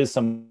there is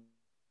some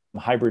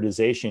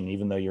hybridization,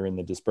 even though you're in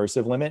the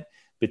dispersive limit,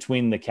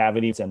 between the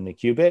cavities and the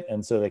qubit.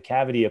 And so the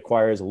cavity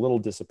acquires a little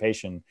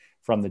dissipation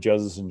from the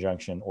Josephson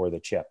junction or the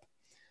chip.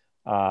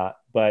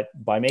 But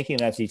by making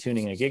that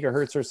detuning a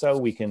gigahertz or so,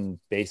 we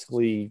can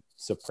basically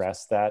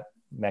suppress that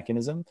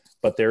mechanism,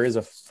 but there is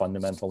a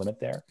fundamental limit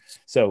there.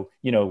 So,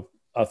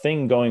 a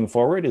thing going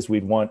forward is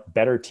we'd want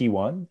better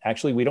T1.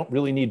 Actually, we don't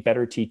really need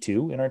better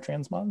T2 in our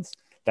transmons.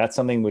 That's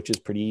something which is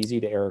pretty easy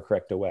to error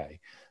correct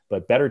away.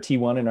 But better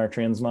T1 in our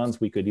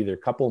transmons, we could either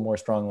couple more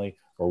strongly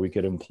or we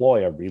could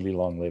employ a really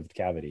long-lived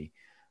cavity.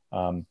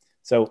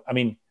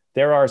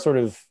 There are sort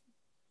of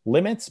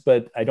limits,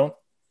 but I don't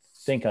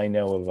think I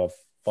know of a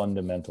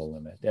fundamental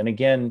limit. And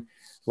again,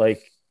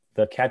 like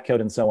the cat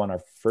code and so on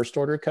are first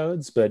order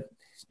codes, but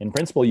in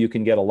principle, you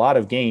can get a lot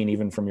of gain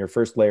even from your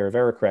first layer of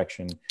error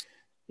correction,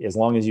 as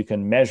long as you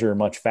can measure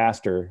much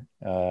faster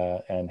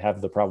and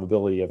have the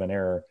probability of an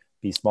error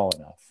be small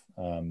enough.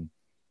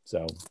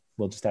 So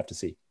we'll just have to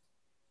see.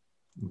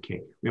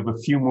 Okay, we have a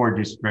few more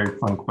just very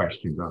fun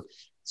questions.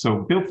 So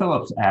Bill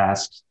Phillips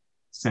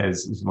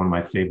says, this is one of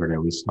my favorite, I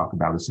always talk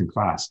about this in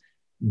class,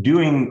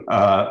 doing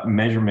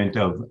measurement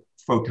of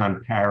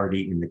photon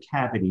parity in the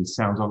cavity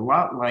sounds a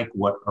lot like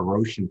what a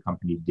Roshan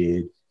company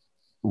did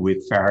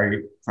with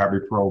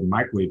Fabry-Perot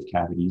microwave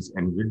cavities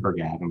and Rydberg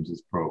atoms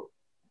as probe.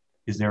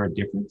 Is there a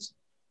difference?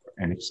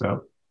 And if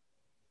so?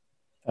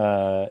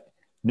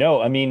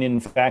 No, in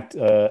fact,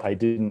 I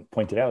didn't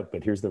point it out,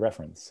 but here's the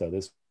reference. So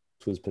this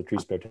was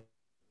Patrice Bertin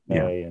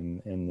Yeah.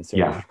 in the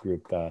Yeah. Serge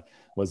group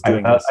was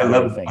doing this sort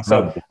of thing.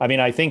 So, I mean,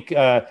 I think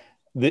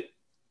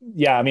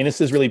yeah, I mean,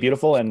 this is really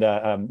beautiful. And,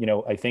 you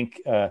know, I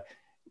think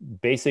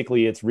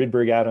basically it's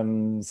Rydberg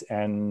atoms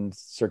and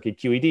circuit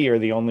QED are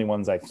the only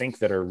ones I think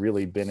that are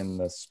really been in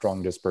the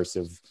strong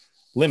dispersive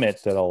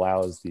limit that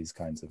allows these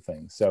kinds of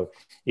things. So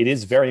it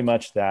is very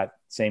much that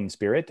same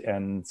spirit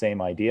and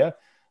same idea.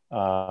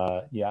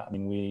 Yeah, I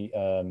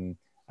mean,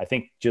 I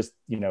think just,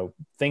 you know,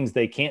 things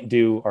they can't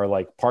do are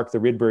like park the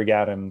Rydberg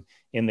atom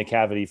in the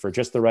cavity for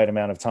just the right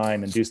amount of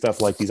time and do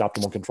stuff like these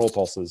optimal control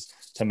pulses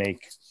to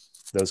make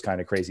those kind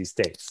of crazy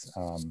states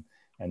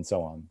and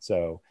so on.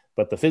 So,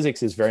 but the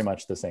physics is very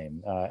much the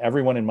same.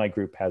 Everyone in my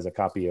group has a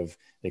copy of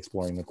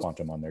Exploring the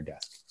Quantum on their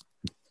desk.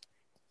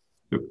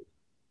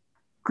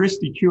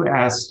 Christy Q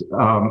asked,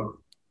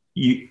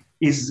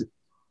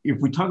 if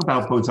we talk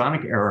about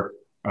bosonic error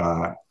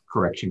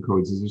correction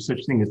codes, is there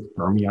such thing as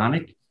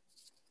fermionic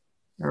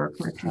error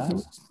correction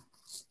codes?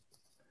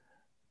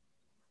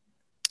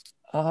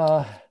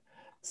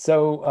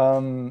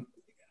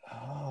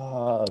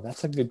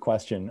 That's a good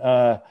question.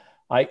 I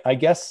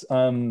guess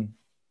I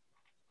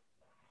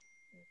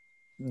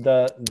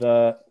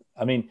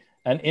mean,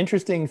 an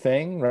interesting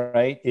thing,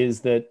 right,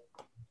 is that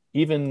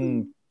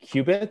even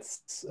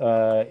qubits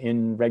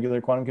in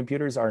regular quantum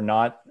computers are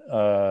not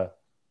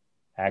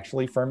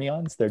actually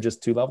fermions. They're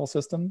just two-level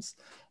systems.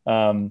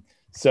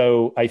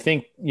 So I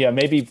think, yeah,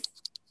 maybe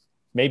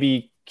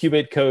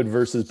qubit code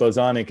versus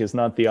bosonic is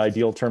not the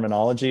ideal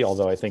terminology,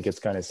 although I think it's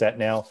kind of set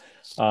now.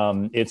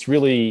 It's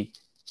really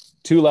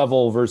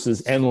two-level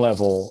versus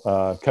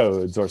n-level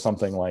codes or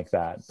something like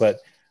that.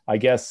 But I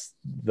guess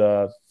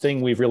the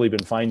thing we've really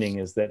been finding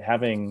is that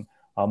having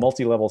a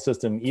multi-level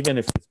system, even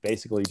if it's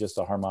basically just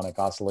a harmonic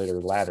oscillator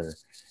ladder,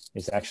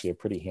 is actually a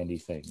pretty handy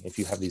thing if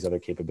you have these other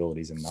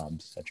capabilities and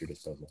knobs at your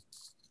disposal.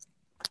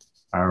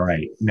 All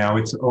right. Now,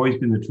 it's always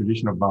been the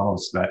tradition of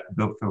Bonos that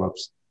Bill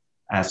Phillips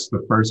asks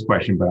the first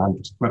question, but I'm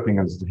just flipping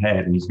his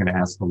head and he's going to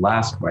ask the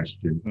last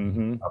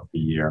question of the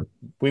year.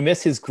 We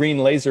miss his green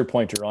laser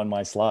pointer on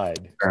my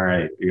slide. All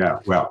right. Yeah.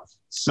 Well,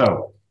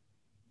 so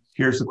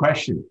here's the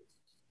question.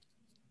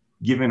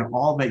 Given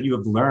all that you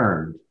have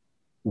learned,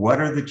 what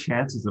are the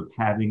chances of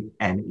having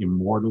an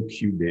immortal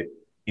qubit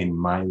in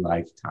my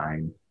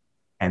lifetime,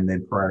 and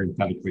then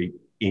parenthetically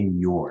in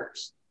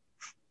yours?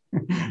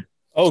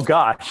 Oh,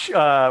 gosh.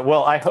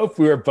 Well, I hope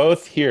we are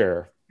both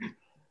here.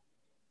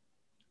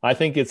 I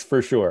think it's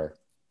for sure.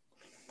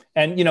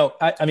 And, you know,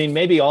 I mean,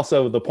 maybe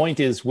also the point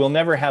is we'll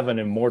never have an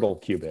immortal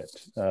qubit,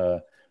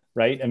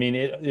 right? I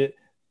mean,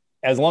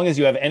 as long as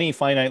you have any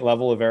finite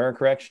level of error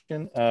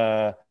correction,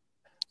 you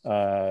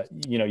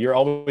know, you're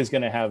always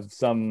going to have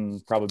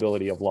some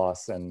probability of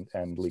loss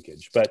and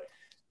leakage. But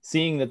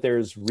seeing that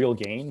there's real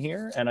gain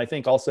here, and I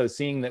think also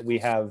seeing that we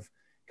have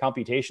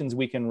computations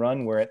we can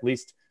run where at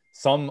least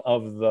some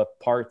of the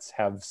parts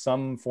have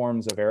some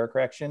forms of error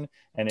correction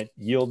and it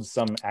yields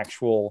some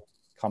actual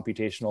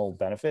computational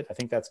benefit, I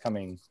think that's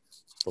coming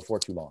before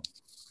too long.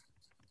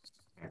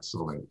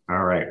 Excellent.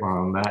 All right. Well,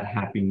 on that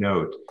happy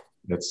note,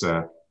 let's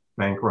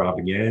thank Rob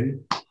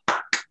again.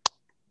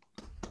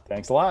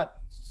 Thanks a lot.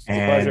 It's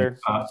a pleasure.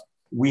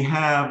 We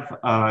have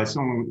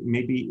someone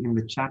maybe in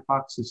the chat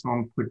box, if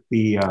someone put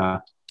the,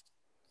 all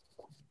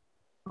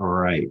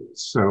right.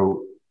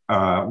 So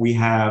we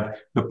have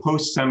the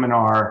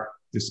post-seminar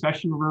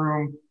discussion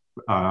room.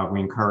 We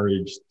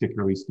encourage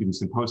particularly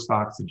students and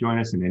postdocs to join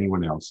us and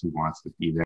anyone else who wants to be there.